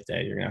on the fifth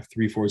day, you're going to have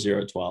 340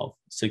 at 12,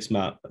 6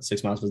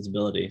 miles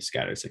visibility,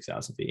 scattered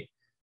 6,000 feet.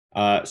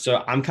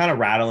 So I'm kind of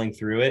rattling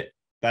through it.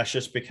 That's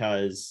just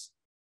because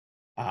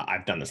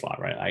I've done this a lot,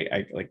 right?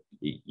 I like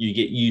you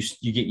get used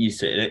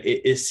to it.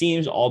 It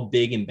seems all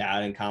big and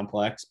bad and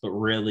complex, but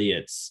really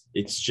it's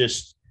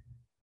just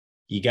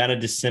you got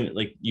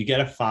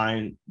to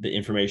find the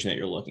information that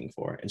you're looking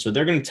for. And so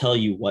they're going to tell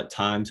you what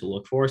time to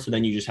look for. So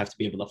then you just have to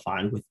be able to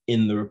find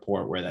within the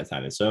report where that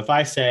time is. So if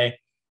I say,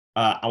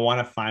 I want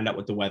to find out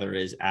what the weather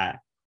is at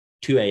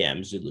 2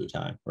 a.m. Zulu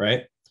time,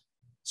 right?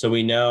 So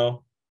we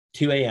know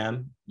 2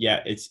 a.m.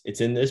 Yeah,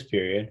 it's in this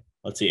period.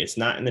 Let's see. It's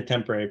not in the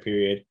temporary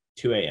period.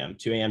 2 a.m.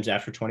 2 a.m. is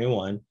after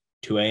 21.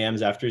 2 a.m.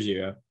 is after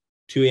 0.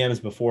 2 a.m. is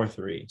before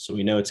 3. So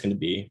we know it's going to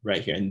be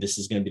right here. And this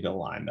is going to be the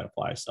line that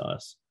applies to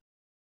us.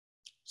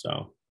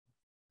 So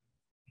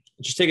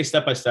just take it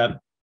step by step.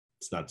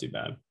 It's not too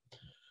bad.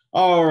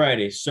 All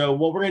righty. So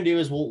what we're going to do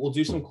is we'll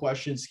do some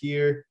questions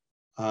here.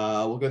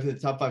 We'll go through the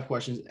top 5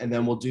 questions, and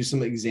then we'll do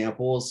some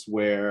examples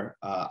where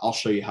I'll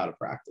show you how to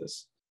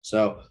practice.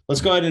 So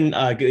let's go ahead and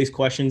get these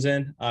questions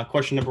in.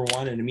 Question number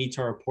 1 in the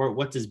METAR report,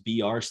 what does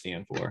BR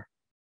stand for?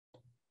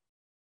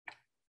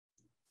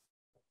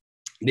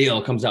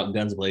 Neil comes out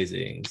guns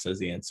blazing, says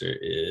the answer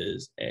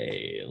is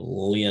A.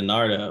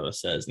 Leonardo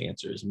says the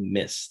answer is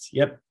missed.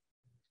 Yep.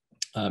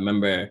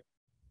 Remember,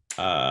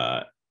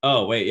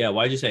 oh wait, yeah,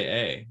 why'd you say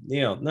A?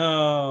 Neil,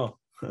 no.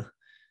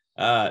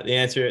 The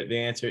answer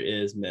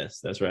is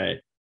missed. That's right.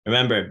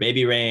 Remember,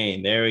 baby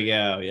rain. There we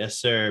go. Yes,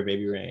 sir,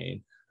 baby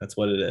rain. That's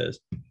what it is.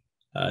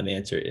 The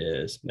answer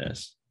is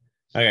missed.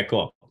 Okay,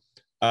 cool.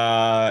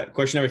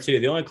 Question number 2.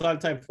 The only cloud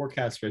type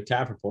forecast for a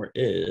TAF report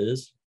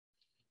is,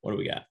 what do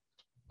we got?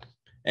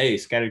 A,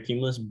 scattered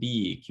cumulus,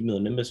 B,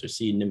 cumulonimbus, or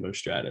C,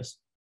 nimbostratus?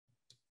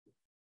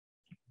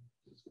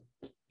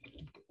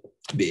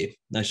 B.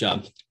 Nice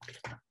job.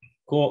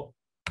 Cool.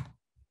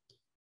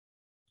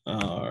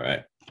 All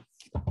right.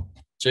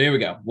 So here we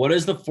go. What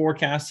is the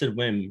forecasted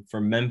wind for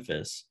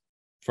Memphis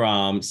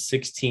from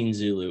 16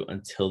 Zulu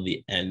until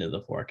the end of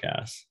the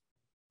forecast?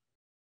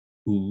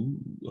 Ooh.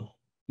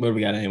 What do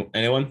we got?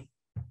 Anyone?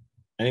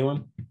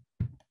 Anyone?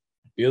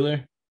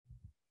 Bueller?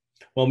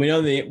 Well, we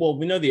know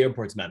the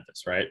airport's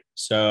Memphis, right?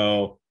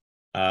 So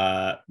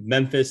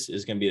Memphis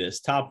is going to be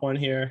this top one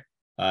here.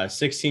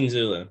 16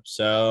 Zulu.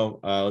 So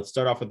let's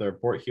start off with the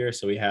report here.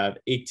 So we have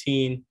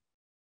 18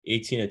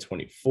 to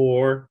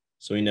 24.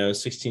 So we know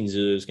 16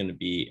 Zulu is going to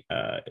be,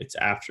 it's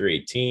after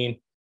 18.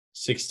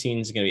 16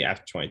 is going to be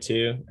after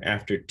 22.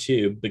 After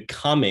 2,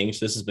 becoming,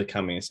 so this is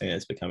becoming, saying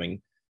it's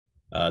becoming,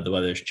 the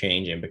weather's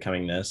changing,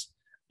 becoming this.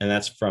 And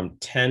that's from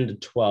 10 to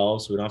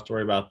 12. So we don't have to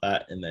worry about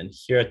that. And then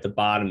here at the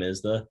bottom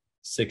is the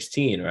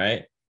 16,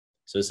 right?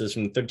 So this is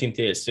from the 13th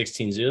day at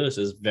 16 Zulu. This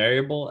is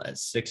variable at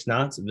 6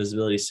 knots,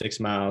 visibility 6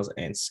 miles,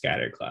 and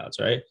scattered clouds,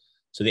 right?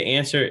 So the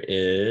answer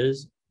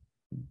is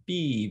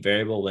B,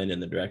 variable wind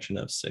in the direction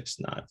of 6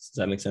 knots. Does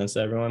that make sense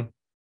to everyone?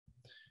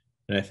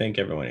 And I think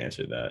everyone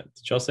answered that.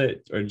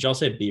 Did y'all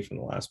say B from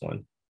the last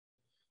one?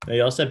 No,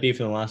 y'all said B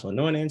from the last one.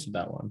 No one answered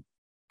that one.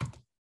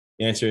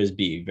 The answer is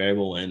B,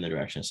 variable wind in the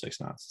direction of 6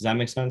 knots. Does that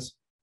make sense?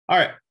 All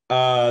right.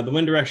 The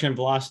wind direction and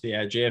velocity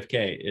at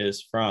JFK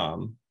is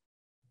from,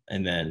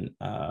 and then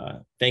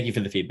thank you for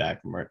the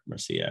feedback,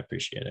 Marcia. I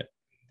appreciate it.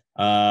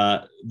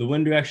 The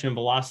wind direction and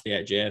velocity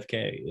at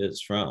JFK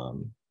is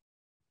from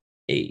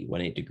A,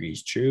 18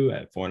 degrees true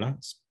at 4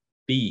 knots,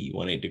 B,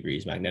 18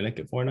 degrees magnetic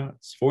at 4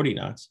 knots, 40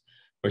 knots,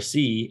 or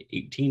C,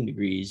 18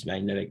 degrees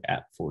magnetic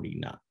at 40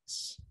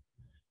 knots.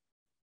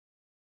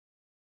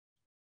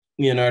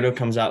 Leonardo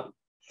comes out,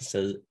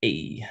 says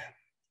A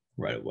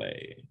right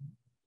away.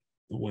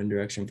 The wind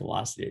direction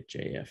velocity at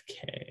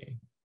JFK.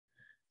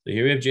 So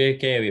here we have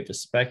JFK, we have the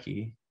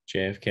specky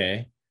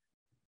JFK.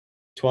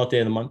 12th day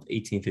of the month,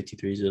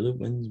 1853 Zulu,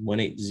 winds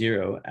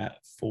 180 at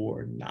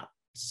 4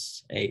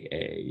 knots.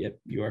 AA, yep,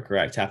 you are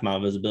correct. Half mile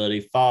visibility,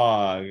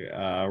 fog.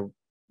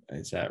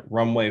 It's at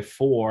runway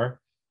 4.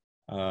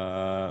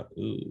 I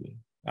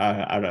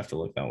would have to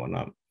look that one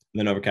up. And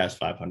then overcast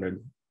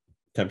 500,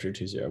 temperature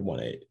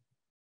 2018,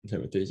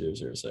 temperature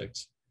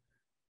 3006.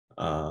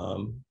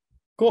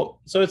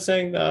 Cool. So it's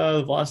saying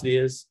the velocity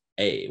is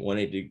A,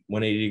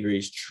 180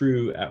 degrees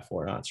true at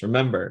 4 knots.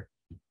 Remember,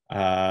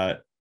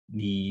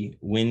 the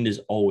wind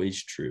is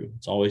always true.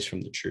 It's always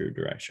from the true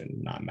direction,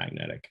 not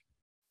magnetic.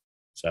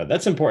 So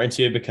that's important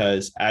too,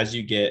 because as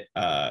you get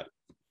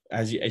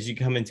as you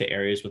come into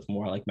areas with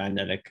more like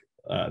magnetic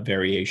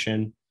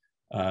variation,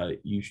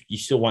 you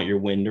still want your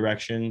wind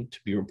direction to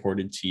be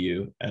reported to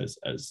you as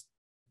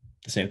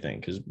the same thing.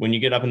 Because when you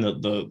get up in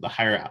the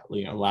higher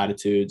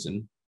latitudes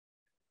and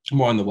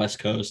more on the West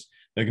Coast,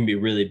 there can be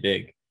really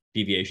big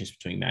deviations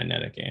between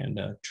magnetic and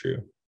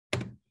true.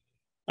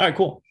 All right,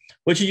 cool.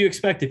 What should you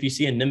expect if you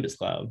see a nimbus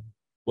cloud?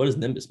 What does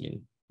nimbus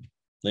mean?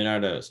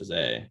 Leonardo says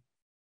A.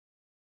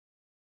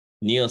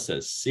 Neil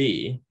says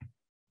C.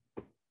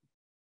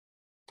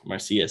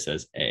 Marcia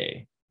says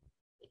A.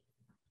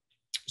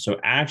 So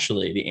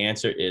actually, the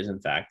answer is in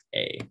fact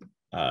A,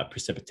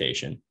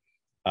 precipitation.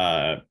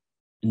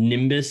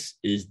 Nimbus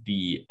is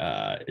the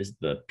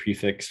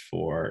prefix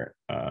for,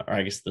 or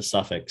I guess the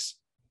suffix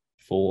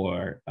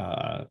for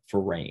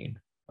rain,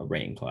 a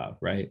rain cloud,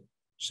 right?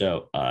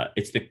 So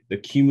it's the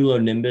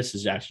cumulonimbus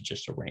is actually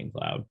just a rain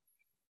cloud.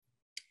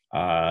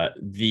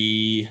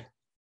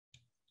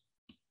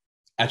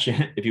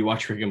 Actually, if you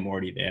watch Rick and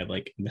Morty, they have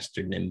like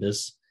Mr.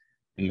 Nimbus,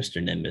 and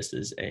Mr. Nimbus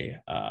is a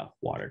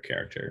water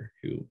character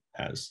who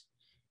has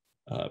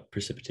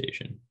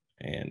precipitation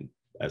and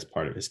as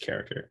part of his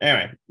character.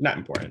 Anyway, not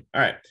important.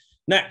 All right.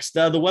 Next,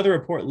 the weather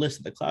report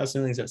listed the cloud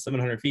ceilings at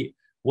 700 feet.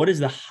 What is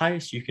the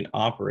highest you can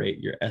operate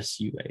your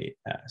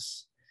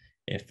SUAS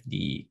if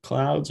the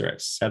clouds are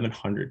at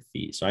 700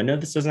 feet? So I know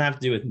this doesn't have to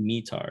do with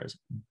METARs,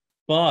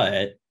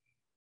 but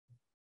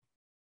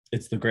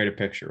it's the greater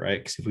picture, right?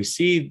 Because if we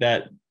see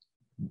that,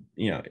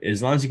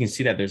 as long as you can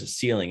see that there's a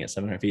ceiling at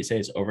 700 feet, say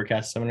it's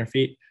overcast 700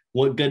 feet,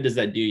 what good does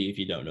that do you if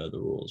you don't know the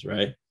rules,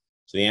 right?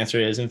 So the answer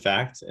is, in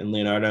fact, and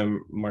Leonardo and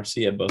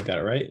Marcia both got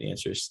it right. The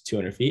answer is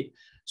 200 feet.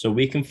 So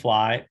we can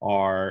fly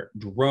our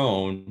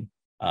drone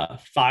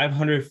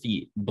 500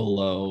 feet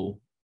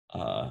below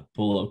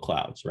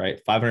clouds,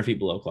 right? 500 feet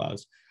below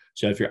clouds.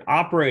 So if you're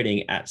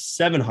operating at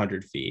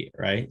 700 feet,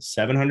 right?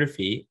 700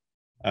 feet,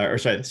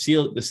 the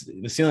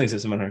ceiling is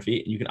at 700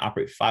 feet, and you can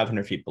operate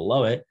 500 feet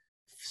below it.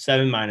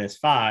 7 minus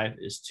 5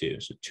 is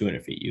 2, so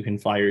 200 feet. You can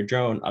fly your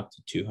drone up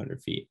to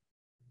 200 feet.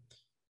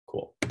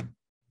 Cool.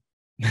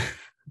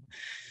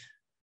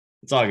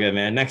 It's all good,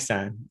 man. Next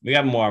time. We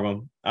got more of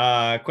them.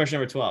 Question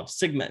number 12.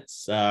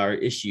 SIGMETs are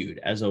issued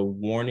as a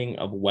warning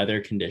of weather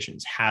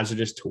conditions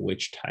hazardous to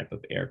which type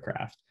of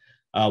aircraft?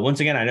 Once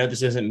again, I know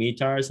this isn't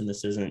METARs and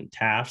this isn't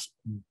TAFs,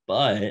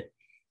 but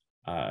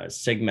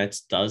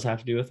SIGMETs does have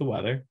to do with the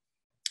weather.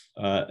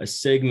 A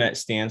SIGMET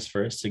stands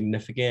for a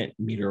significant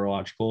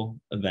meteorological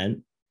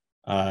event.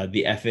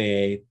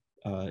 The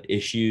FAA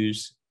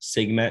issues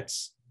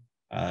SIGMETs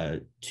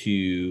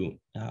to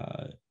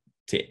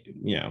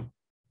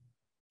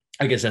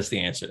I guess that's the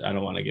answer. I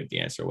don't want to give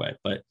the answer away,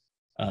 but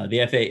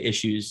the FAA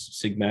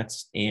issues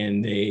SIGMETs,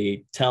 and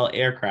they tell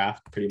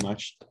aircraft pretty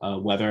much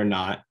whether or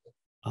not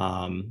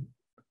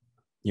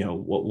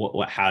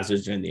what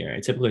hazards are in the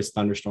area. Typically, it's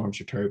thunderstorms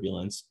or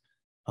turbulence.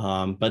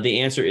 But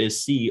the answer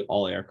is C,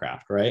 all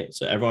aircraft, right?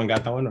 So everyone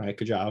got that one right.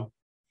 Good job.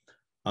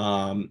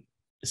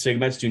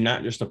 SIGMETs do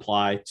not just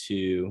apply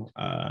to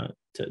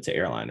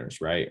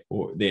airliners, right?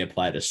 Or they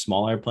apply to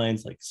small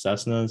airplanes like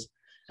Cessnas,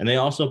 and they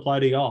also apply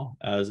to y'all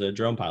as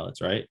drone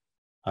pilots, right?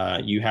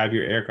 You have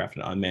your aircraft,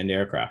 an unmanned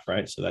aircraft,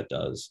 right? So that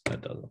does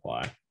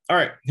apply. All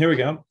right, here we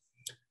go.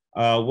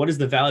 What is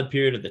the valid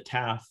period of the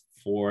TAF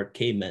for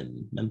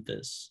Cayman,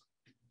 Memphis?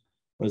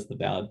 What is the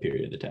valid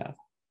period of the TAF?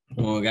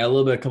 Well, we got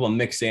a couple of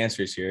mixed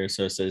answers here.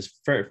 So it says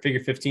figure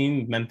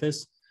 15,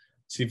 Memphis.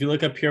 So if you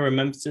look up here where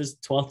Memphis is,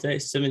 12th day,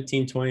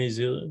 1720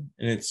 Zulu,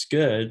 and it's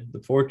good.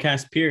 The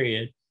forecast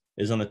period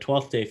is on the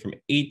 12th day from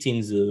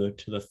 18 Zulu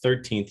to the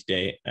 13th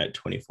day at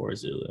 24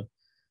 Zulu.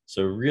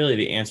 So really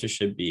the answer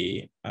should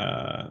be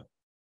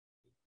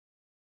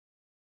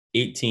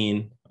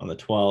 18 on the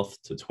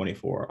 12th to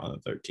 24 on the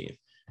 13th.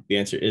 The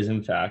answer is,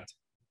 in fact,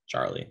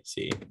 Charlie,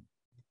 C.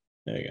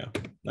 There you go.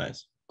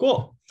 Nice.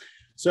 Cool.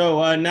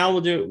 So now we'll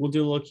do a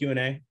little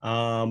Q&A.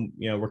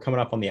 We're coming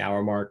up on the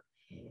hour mark.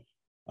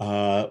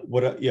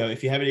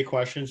 If you have any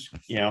questions,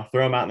 throw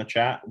them out in the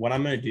chat. What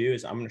I'm going to do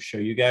is I'm going to show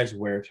you guys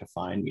where to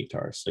find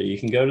METAR. So you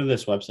can go to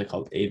this website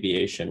called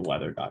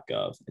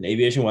aviationweather.gov, and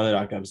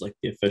aviationweather.gov is like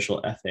the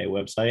official FAA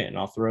website. And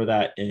I'll throw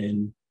that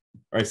in,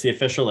 or it's the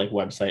official like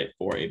website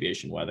for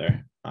aviation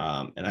weather.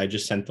 And I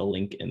just sent the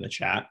link in the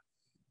chat.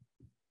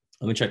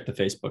 Let me check the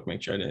Facebook,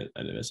 make sure I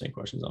didn't miss any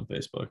questions on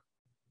Facebook.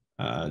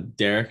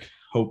 Derek,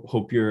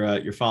 hope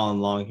you're following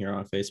along here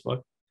on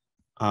Facebook.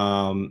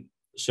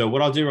 So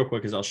what I'll do real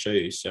quick is I'll show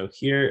you. So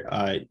here,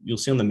 you'll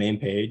see on the main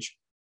page,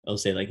 it'll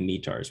say like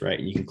METARs, right?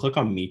 And you can click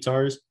on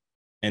METARs,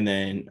 and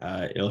then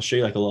it'll show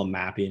you like a little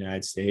map of the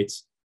United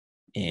States.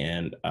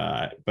 And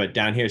but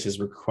down here it says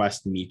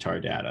request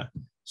METAR data.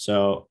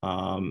 So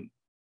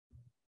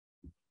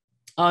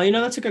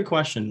that's a good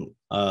question,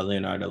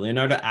 Leonardo.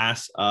 Leonardo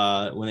asks,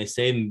 when they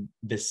say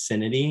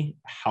vicinity,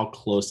 how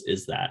close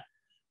is that?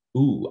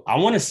 Ooh, I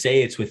want to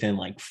say it's within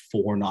like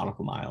 4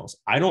 nautical miles.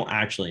 I don't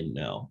actually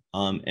know.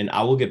 And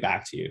I will get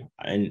back to you.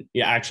 And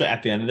yeah, actually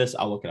at the end of this,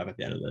 I'll look it up at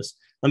the end of this.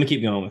 Let me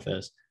keep going with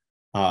this,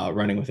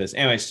 running with this.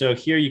 Anyway, so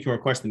here you can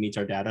request the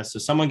METAR data. So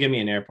someone give me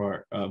an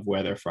airport of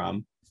where they're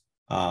from.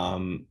 I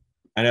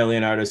know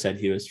Leonardo said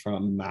he was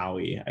from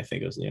Maui. I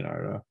think it was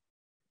Leonardo.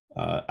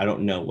 I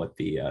don't know what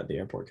the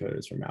airport code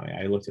is for Maui.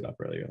 I looked it up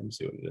earlier. Let me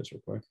see what it is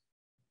real quick.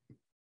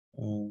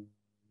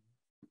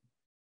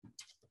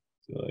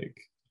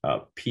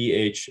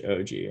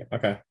 PHOG.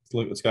 Okay,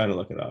 let's go ahead and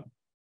look it up.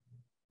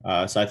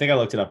 So I think I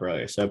looked it up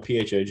earlier. So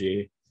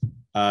PHOG.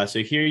 So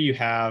here you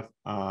have.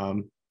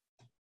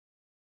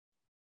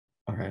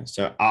 Okay,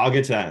 so I'll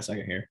get to that in a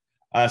second here.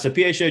 So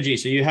PHOG.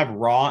 So you have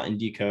raw and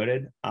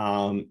decoded.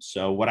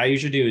 So what I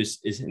usually do is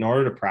in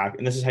order to practice,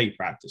 and this is how you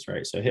practice,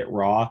 right? So hit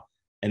raw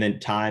and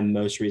then time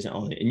most recent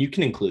only, and you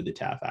can include the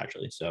TAF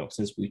actually. So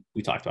since we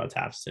talked about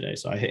TAFs today,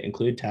 so I hit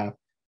include TAF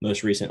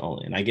most recent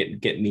only, and I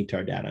get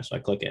METAR data. So I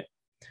click it.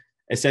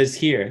 It says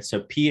here,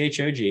 so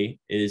PHOG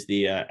is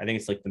the, I think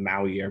it's like the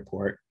Maui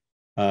airport.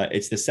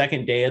 It's the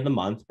second day of the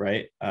month,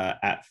 right?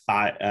 At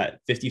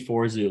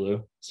 54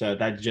 Zulu. So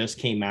that just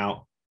came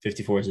out,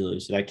 54 Zulu.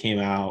 So that came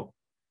out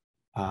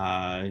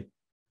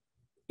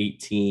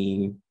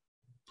 18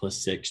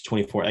 plus 6,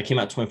 24. That came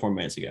out 24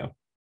 minutes ago.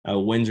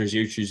 Winds are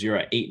 020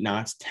 at 8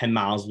 knots, 10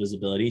 miles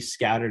visibility,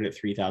 scattered at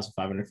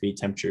 3,500 feet,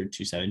 temperature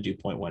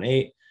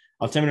 272.18.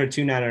 Altimeter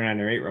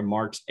 29908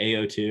 remarks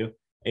AO2.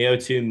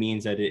 AO2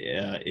 means that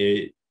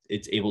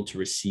it's able to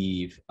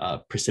receive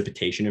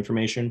precipitation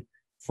information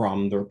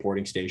from the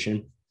reporting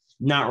station.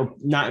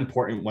 Not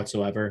important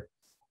whatsoever.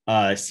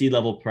 Sea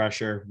level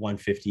pressure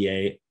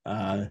 158.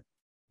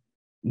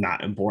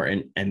 Not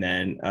important. And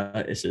then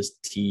it says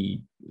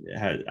T.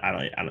 I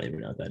don't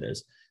even know what that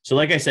is. So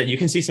like I said, you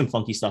can see some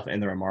funky stuff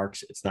in the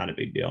remarks. It's not a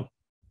big deal.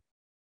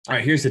 All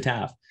right, here's the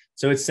TAF.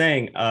 So it's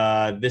saying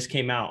this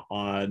came out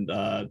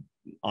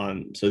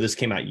so this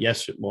came out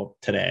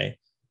today.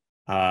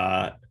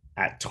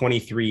 At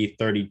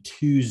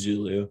 23:32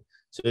 Zulu.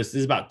 So this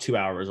is about 2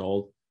 hours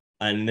old.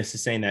 And this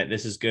is saying that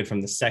this is good from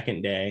the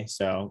second day.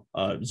 So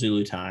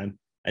Zulu time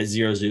at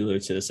 0 Zulu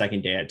to the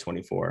second day at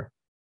 24.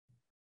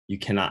 You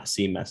cannot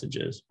see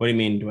messages. What do you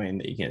mean, Dwayne,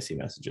 that you can't see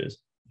messages?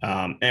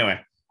 Anyway,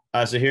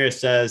 so here it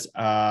says,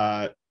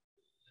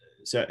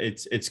 so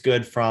it's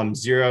good from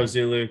 0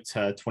 Zulu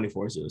to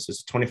 24 Zulu. So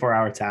it's a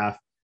 24-hour TAF.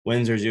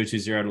 Winds are 020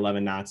 to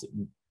 11 knots.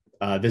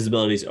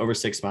 Visibility is over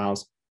 6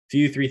 miles.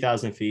 Few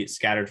 3,000 feet,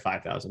 scattered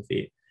 5,000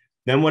 feet.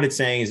 Then what it's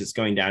saying is it's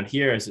going down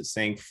here is it's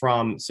saying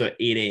from 8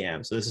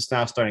 a.m. So this is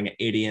now starting at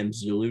 8 a.m.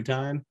 Zulu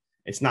time.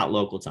 It's not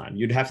local time.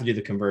 You'd have to do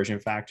the conversion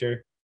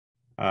factor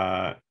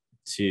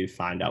to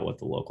find out what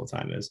the local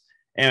time is.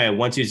 Anyway,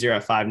 120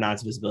 at 5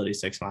 knots, visibility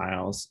 6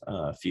 miles,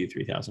 few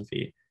 3,000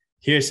 feet.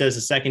 Here it says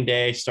the second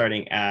day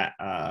starting at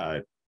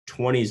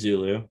 20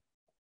 Zulu.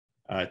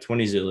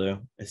 20 Zulu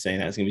is saying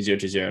that it's going to be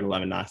 020 at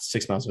 11 knots,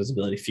 6 miles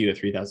visibility, few at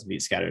 3,000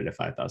 feet, scattered at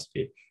 5,000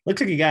 feet.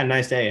 Looks like you got a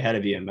nice day ahead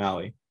of you in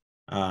Maui.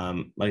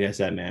 Like I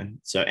said, man.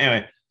 So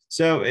anyway,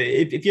 so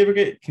if you ever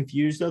get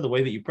confused though, the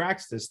way that you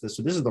practice this,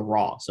 so this is the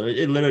raw. So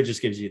it literally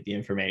just gives you the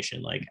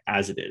information like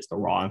as it is, the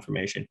raw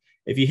information.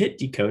 If you hit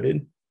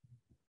decoded,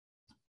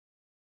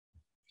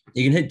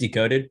 you can hit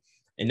decoded,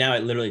 and now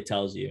it literally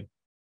tells you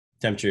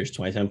temperature is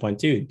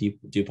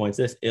 27.2, dew points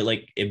this.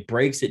 It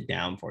breaks it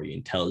down for you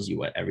and tells you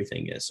what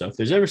everything is. So if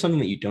there's ever something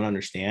that you don't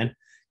understand,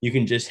 you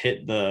can just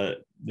hit the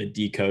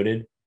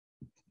decoded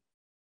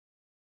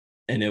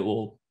and it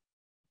will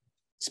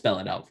spell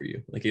it out for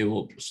you. Like it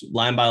will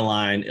line by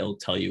line, it'll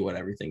tell you what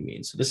everything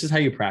means. So this is how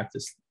you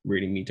practice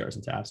reading METARs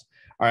and TAFs.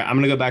 All right, I'm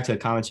going to go back to the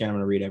comments here. I'm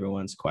going to read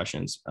everyone's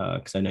questions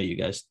because I know you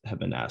guys have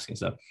been asking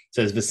stuff. It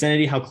says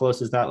vicinity, how close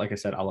is that? Like I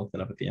said, I'll look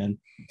that up at the end.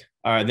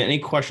 All right, then any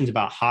questions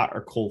about hot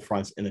or cold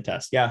fronts in the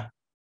test? Yeah,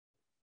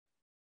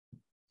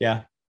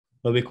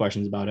 there'll be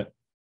questions about it.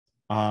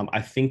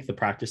 I think the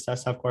practice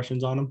tests have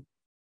questions on them.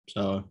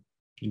 So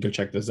you can go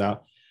check this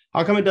out.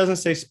 How come it doesn't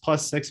say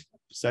 +6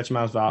 statute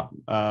miles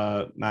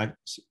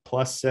max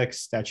 +6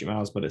 statute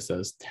miles, but it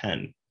says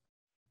 10?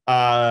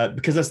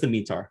 Because that's the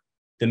METAR.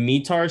 The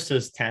METAR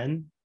says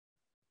 10,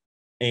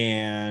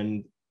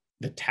 and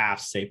the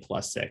TAFs say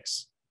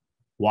 +6.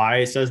 Why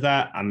it says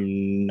that,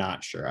 I'm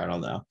not sure. I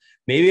don't know.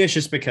 Maybe it's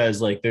just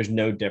because like there's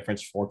no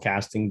difference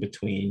forecasting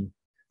between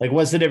like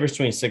what's the difference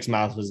between 6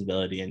 miles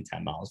visibility and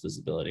 10 miles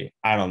visibility?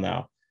 I don't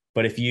know.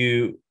 But if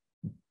you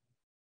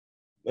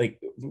like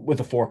with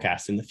a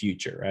forecast in the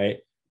future, right?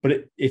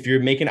 But if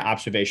you're making an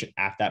observation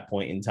at that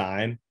point in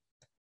time,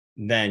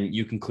 then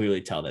you can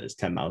clearly tell that it's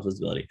 10 miles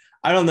visibility.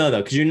 I don't know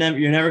though, because you're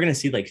never going to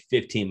see like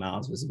 15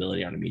 miles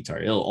visibility on a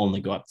METAR. It'll only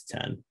go up to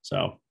 10.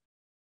 So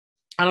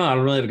I don't know. I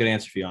don't really have a good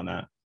answer for you on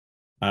that.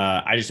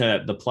 I just know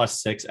that the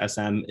 +6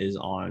 SM is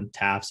on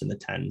TAFs and the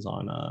 10s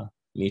on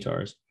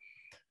METARs.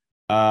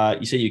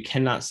 You say you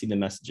cannot see the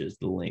messages,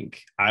 the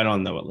link. I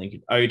don't know what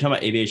link. Are you talking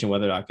about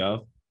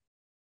aviationweather.gov?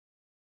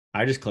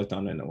 I just clicked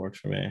on it and it works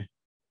for me.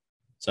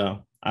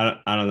 So I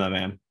don't know,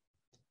 man.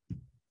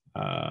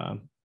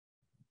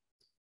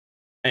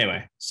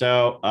 Anyway,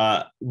 so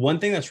one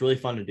thing that's really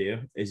fun to do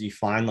is you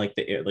find like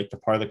the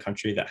part of the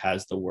country that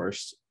has the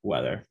worst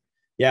weather.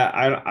 Yeah,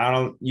 I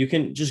don't. You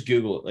can just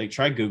Google it. Like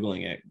try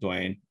Googling it,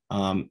 Dwayne.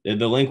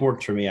 The link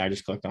worked for me. I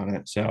just clicked on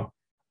it. So,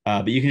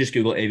 but you can just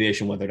Google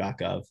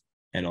aviationweather.gov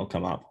and it'll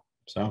come up.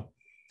 So,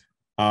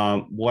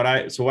 what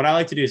I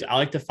like to do is I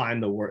like to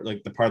find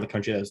like the part of the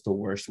country that's the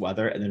worst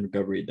weather and then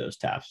go read those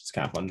TAFs. It's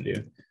kind of fun to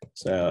do.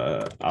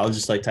 So I'll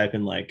just like type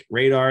in like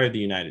radar of the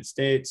United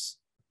States.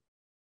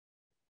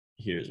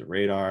 Here's a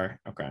radar.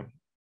 Okay.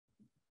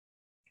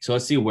 So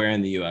let's see where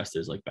in the US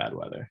there's like bad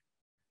weather.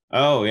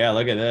 Oh yeah,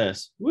 look at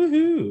this.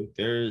 Woohoo.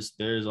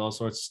 There's all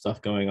sorts of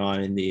stuff going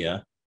on in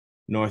the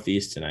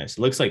Northeast tonight. So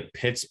it looks like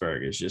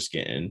Pittsburgh is just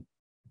getting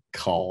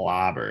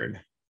clobbered,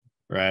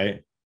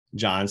 right?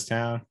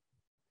 Johnstown.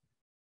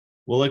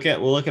 We'll look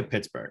at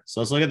Pittsburgh.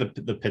 So let's look at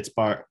the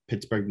Pittsburgh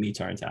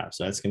METAR and TAF.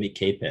 So that's gonna be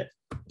K-Pit.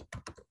 Oh,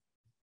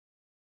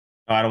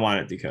 I don't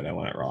want it decoded. I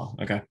want it raw.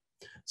 Okay.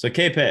 So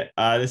K-Pit,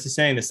 this is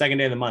saying the second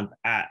day of the month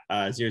at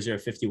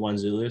 0051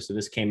 Zulu. So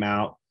this came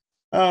out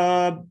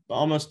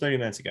almost 30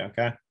 minutes ago.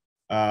 Okay.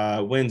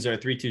 Winds are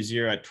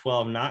 320 at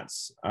 12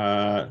 knots.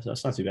 So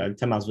that's not too bad.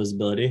 10 miles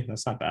visibility.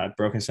 That's not bad.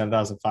 Broken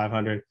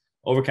 7,500.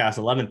 Overcast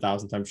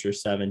 11,000. Temperature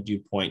 7. Dew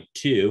point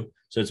 2.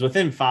 So it's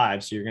within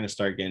 5. So you're going to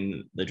start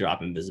getting the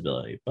drop in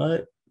visibility.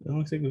 But it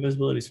looks like the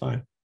visibility is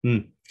fine.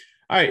 All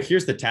right.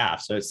 Here's the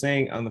TAF. So it's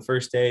saying on the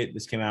first day,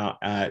 this came out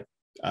at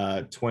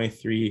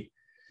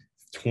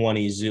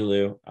 23:20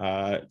 Zulu.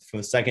 From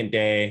the second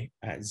day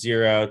at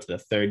 0 to the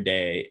third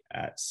day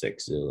at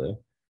 6 Zulu.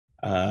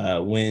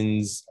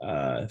 Winds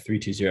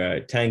 320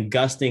 at 10,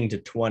 gusting to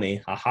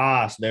 20.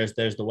 Haha. So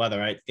there's the weather,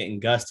 right? It's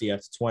getting gusty up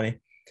to 20.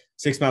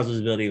 6 miles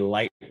visibility,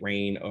 light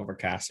rain,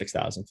 overcast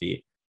 6,000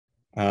 feet.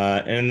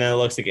 And then it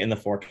looks like in the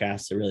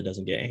forecast, it really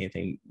doesn't get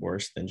anything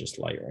worse than just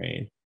light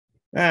rain.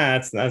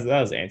 That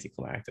was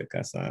anticlimactic.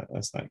 That's not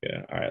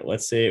good. All right,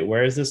 let's see.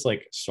 Where is this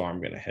like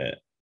storm gonna hit?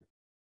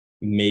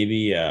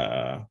 Maybe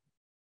oh,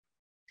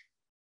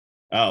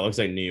 it looks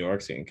like New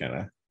York's getting kind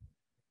of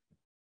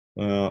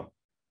well.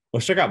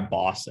 Let's check out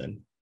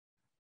Boston.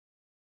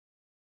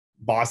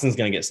 Boston's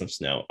gonna get some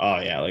snow. Oh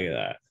yeah, look at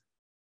that.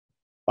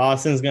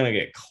 Boston's gonna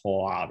get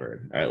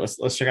clobbered. All right, let's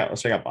check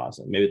out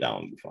Boston. Maybe that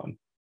one will be fun.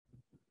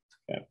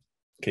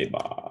 Okay,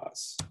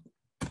 boss.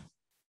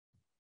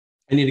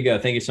 I need to go.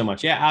 Thank you so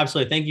much. Yeah,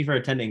 absolutely. Thank you for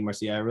attending,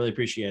 Marcia. I really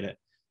appreciate it.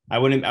 I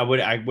wouldn't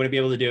be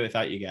able to do it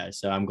without you guys.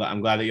 So I'm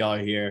glad that y'all are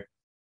here.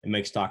 It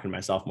makes talking to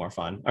myself more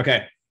fun.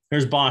 Okay,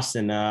 here's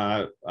Boston.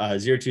 020.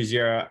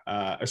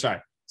 Sorry.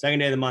 Second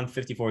day of the month,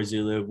 54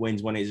 Zulu,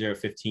 winds 180,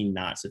 15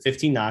 knots. So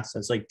 15 knots,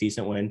 that's like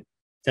decent wind.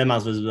 10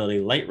 miles visibility,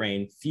 light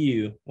rain,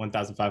 few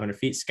 1,500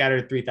 feet,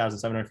 scattered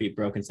 3,700 feet,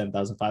 broken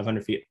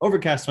 7,500 feet,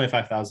 overcast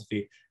 25,000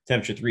 feet,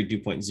 temperature 3, dew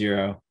point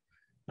 0.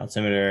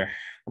 Altimeter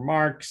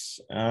remarks.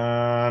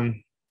 Oh,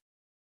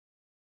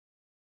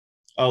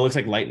 it looks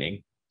like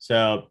lightning.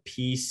 So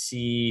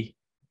PCPN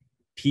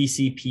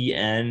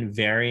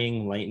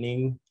varying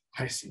lightning.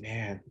 I see,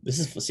 man. This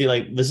is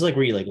like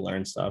where you like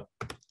learn stuff.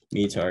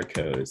 METAR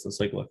codes. Let's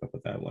like look up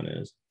what that one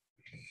is.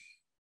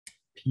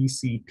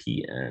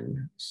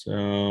 PCPN.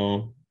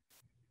 So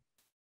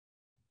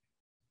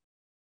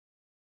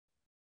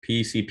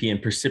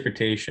PCPN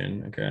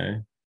precipitation.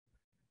 Okay.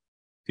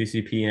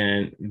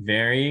 PCPN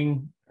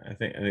varying. I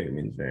think it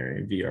means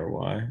varying.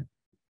 VRY.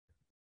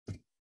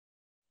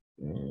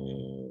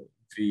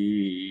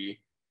 V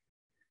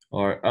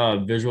or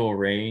visual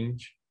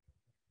range.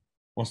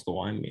 What's the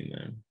Y mean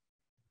then?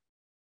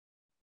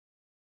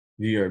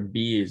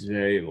 VRB is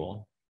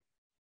variable.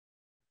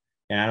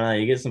 Yeah, I don't know.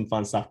 You get some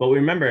fun stuff, but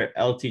remember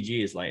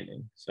LTG is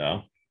lightning,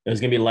 so there's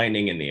gonna be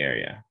lightning in the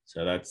area,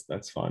 so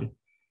that's fun.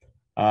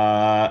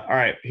 All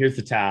right, here's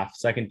the TAF.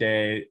 Second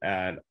day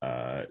at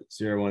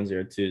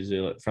 0102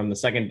 Zulu. From the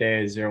second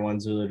day 01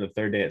 Zulu to the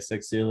third day at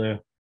 6 Zulu.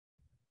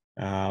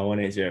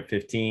 180 at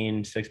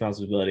 15, 6 miles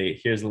visibility.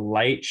 Here's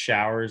light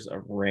showers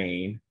of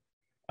rain.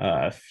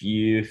 A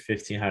few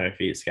 1,500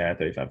 feet, sky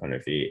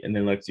 3,500 feet, and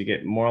then look, you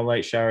get more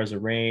light showers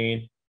of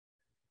rain.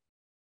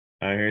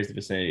 Here's the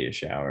vicinity of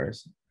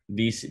showers.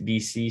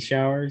 VC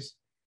showers.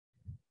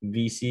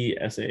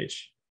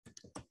 VCSH.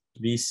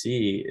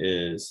 VC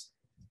is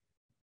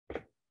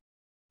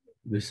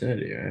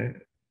Vicinity, right?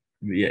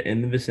 Yeah,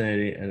 in the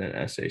vicinity, and then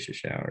Estacia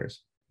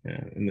showers.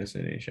 Yeah, in the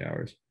vicinity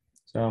showers.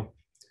 So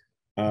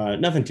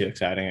nothing too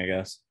exciting, I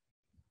guess.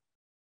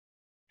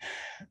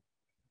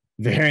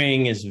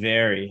 Varying is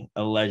very,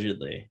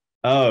 allegedly.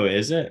 Oh,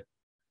 is it?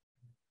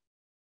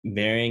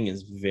 Varying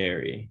is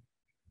very.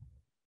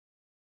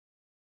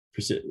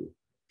 Preci-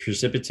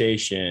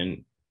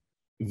 Precipitation,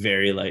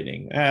 very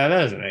lightning. That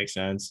doesn't make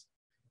sense.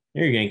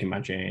 You're yanking my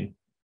chain.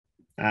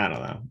 I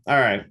don't know. All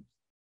right.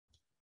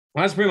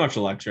 Well, that's pretty much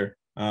a lecture.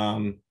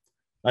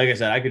 Like I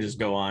said, I could just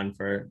go on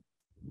for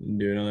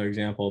do another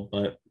example,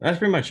 but that's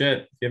pretty much it.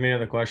 If you have any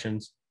other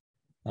questions,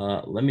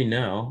 let me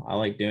know. I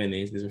like doing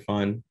these. These are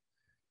fun.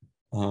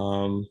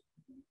 Um,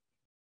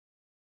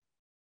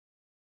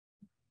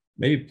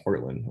 maybe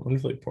Portland. I wonder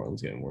if like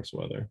Portland's getting worse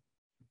weather.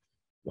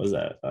 What is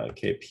that?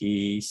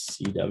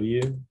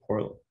 KPCW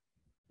Portland.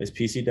 Is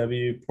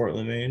PCW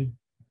Portland, Maine?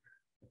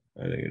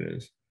 I think it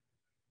is.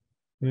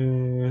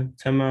 10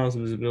 miles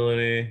of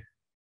visibility.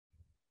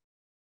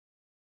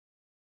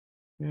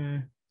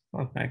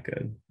 Not that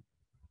good.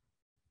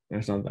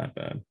 It's not that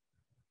bad.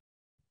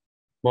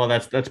 Well,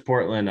 that's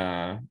Portland.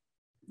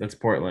 That's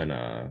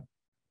Portland.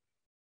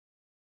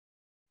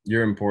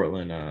 You're in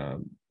Portland,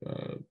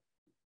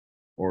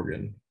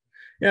 Oregon.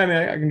 Yeah, I mean,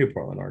 I can do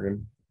Portland,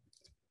 Oregon.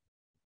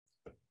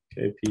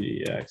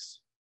 KPDX.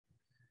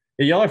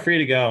 Yeah, y'all are free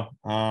to go.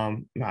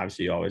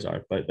 Obviously you always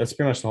are, but that's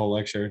pretty much the whole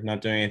lecture. Not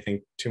doing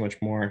anything too much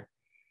more.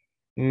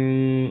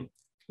 You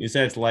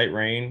said it's light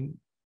rain.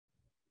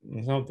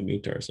 That's not what the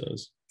METAR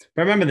says.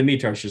 But remember, the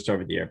METAR is just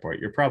over the airport.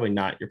 You're probably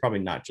not. You're probably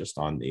not just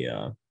on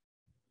the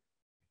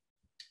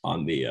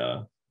on the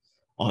uh,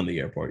 on the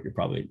airport. You're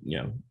probably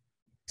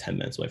 10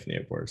 minutes away from the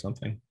airport or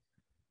something.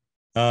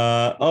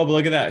 Oh, but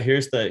look at that.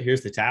 Here's the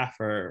TAF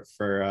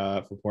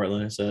for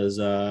Portland. It says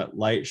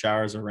light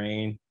showers of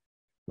rain.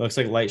 Looks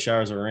like light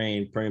showers of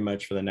rain pretty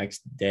much for the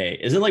next day.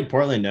 Isn't like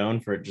Portland known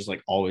for just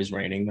like always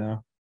raining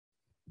though?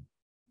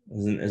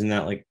 Isn't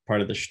that like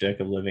part of the shtick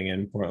of living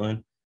in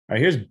Portland? All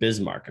right, here's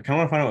Bismarck. I kind of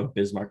want to find out what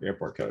Bismarck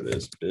airport code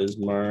is.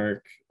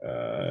 Bismarck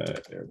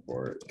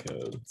airport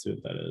code. Let's see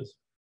what that is.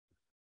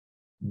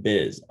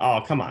 Biz.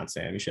 Oh, come on,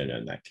 Sam. You should have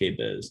known that. K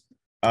Biz.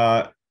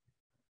 R.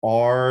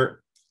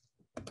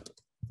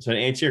 So to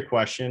answer your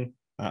question,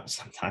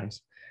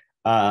 sometimes,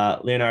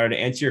 Leonardo, to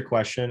answer your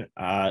question,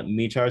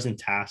 METARs and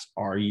TAFs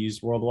are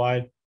used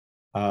worldwide,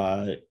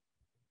 from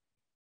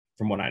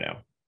what I know.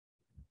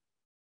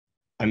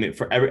 I mean,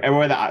 for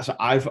everywhere that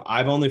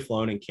I've only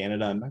flown in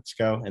Canada and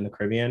Mexico and the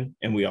Caribbean,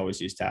 and we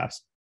always use TAFs.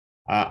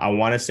 I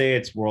want to say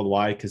it's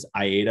worldwide because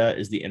IATA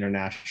is the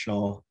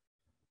international,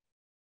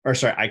 or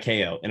sorry,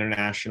 ICAO,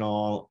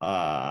 International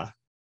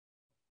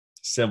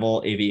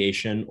Civil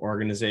Aviation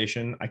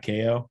Organization,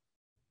 ICAO.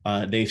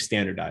 They've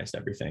standardized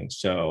everything.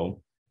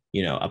 So,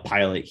 a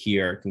pilot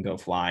here can go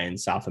fly in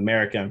South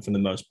America, and for the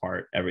most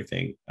part,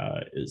 everything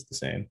is the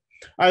same.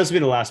 All right, this will be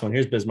the last one.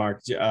 Here's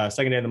Bismarck,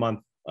 second day of the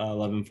month,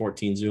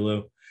 11:14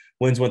 Zulu.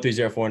 Winds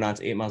 1304 knots,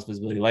 8 miles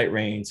visibility, light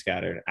rain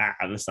scattered.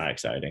 That's not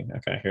exciting.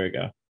 Okay, here we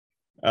go.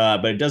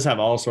 But it does have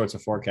all sorts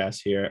of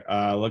forecasts here.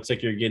 Looks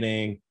like you're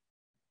getting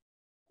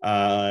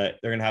they're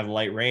gonna have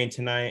light rain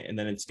tonight, and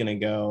then it's gonna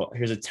go.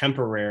 Here's a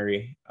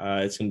temporary.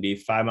 It's gonna be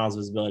 5 miles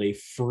visibility,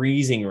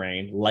 freezing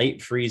rain,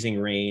 light freezing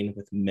rain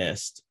with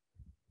mist.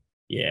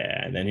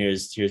 Yeah, and then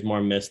here's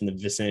more mist in the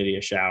vicinity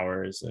of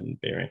showers and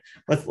rain.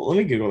 Let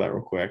me Google that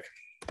real quick.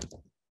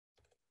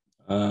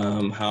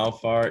 How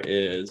far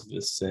is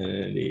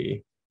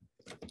vicinity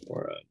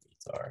for a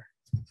METAR?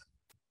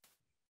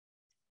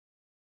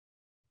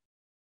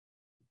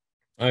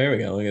 Oh, here we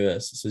go. Look at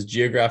this. It says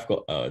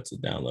geographical. Oh, it's a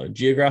download.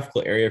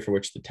 Geographical area for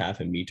which the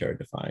TAF and METAR are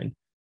defined.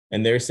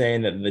 And they're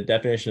saying that the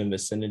definition of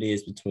vicinity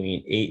is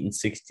between 8 and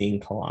 16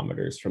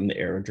 kilometers from the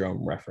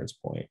aerodrome reference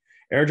point.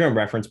 Aerodrome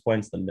reference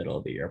point is the middle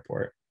of the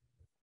airport.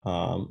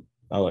 Oh,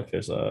 look,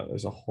 there's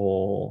a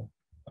whole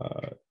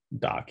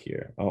doc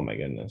here. Oh my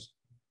goodness.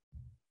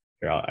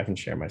 Here, I can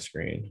share my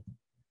screen.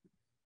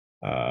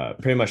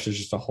 Pretty much there's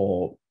just a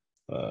whole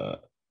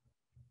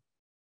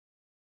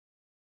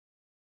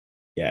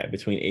yeah,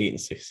 between 8 and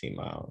 16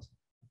 miles.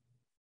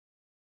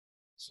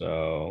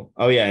 So,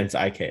 oh yeah, it's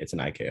IK. It's an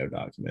IKO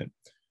document.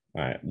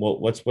 All right. Well,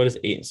 what is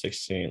 8 and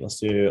 16? Let's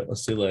do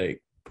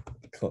like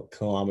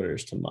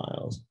kilometers to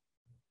miles.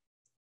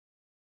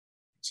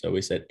 So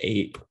we said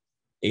 8.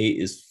 8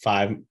 is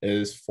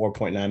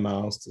 4.9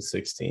 miles to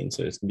 16.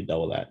 So it's gonna be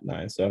double that,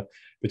 9. So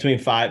between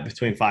 5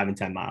 and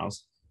 10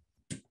 miles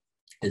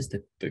is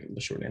the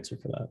short answer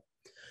for that.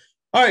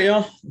 All right,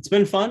 y'all. It's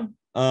been fun.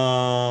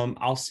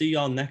 I'll see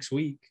y'all next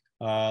week.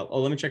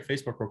 Let me check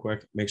Facebook real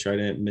quick. Make sure I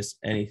didn't miss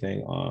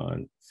anything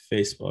on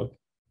Facebook.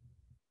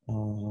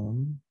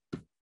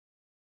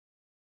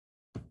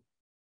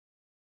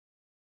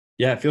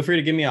 Yeah, feel free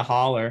to give me a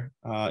holler.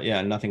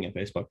 Yeah, nothing in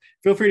Facebook.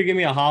 Feel free to give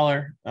me a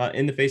holler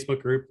in the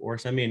Facebook group or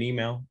send me an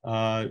email.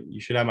 You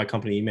should have my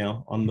company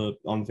email on the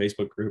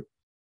Facebook group.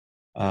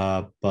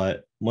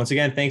 But once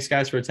again, thanks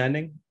guys for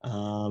attending.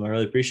 I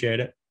really appreciate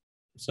it.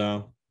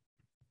 So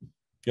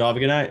y'all have a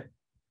good night.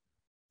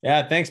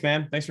 Yeah, thanks,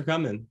 man. Thanks for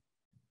coming.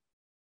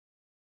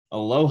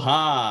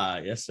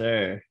 Aloha. Yes,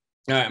 sir.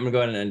 All right, I'm gonna go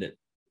ahead and end it.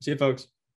 See you, folks.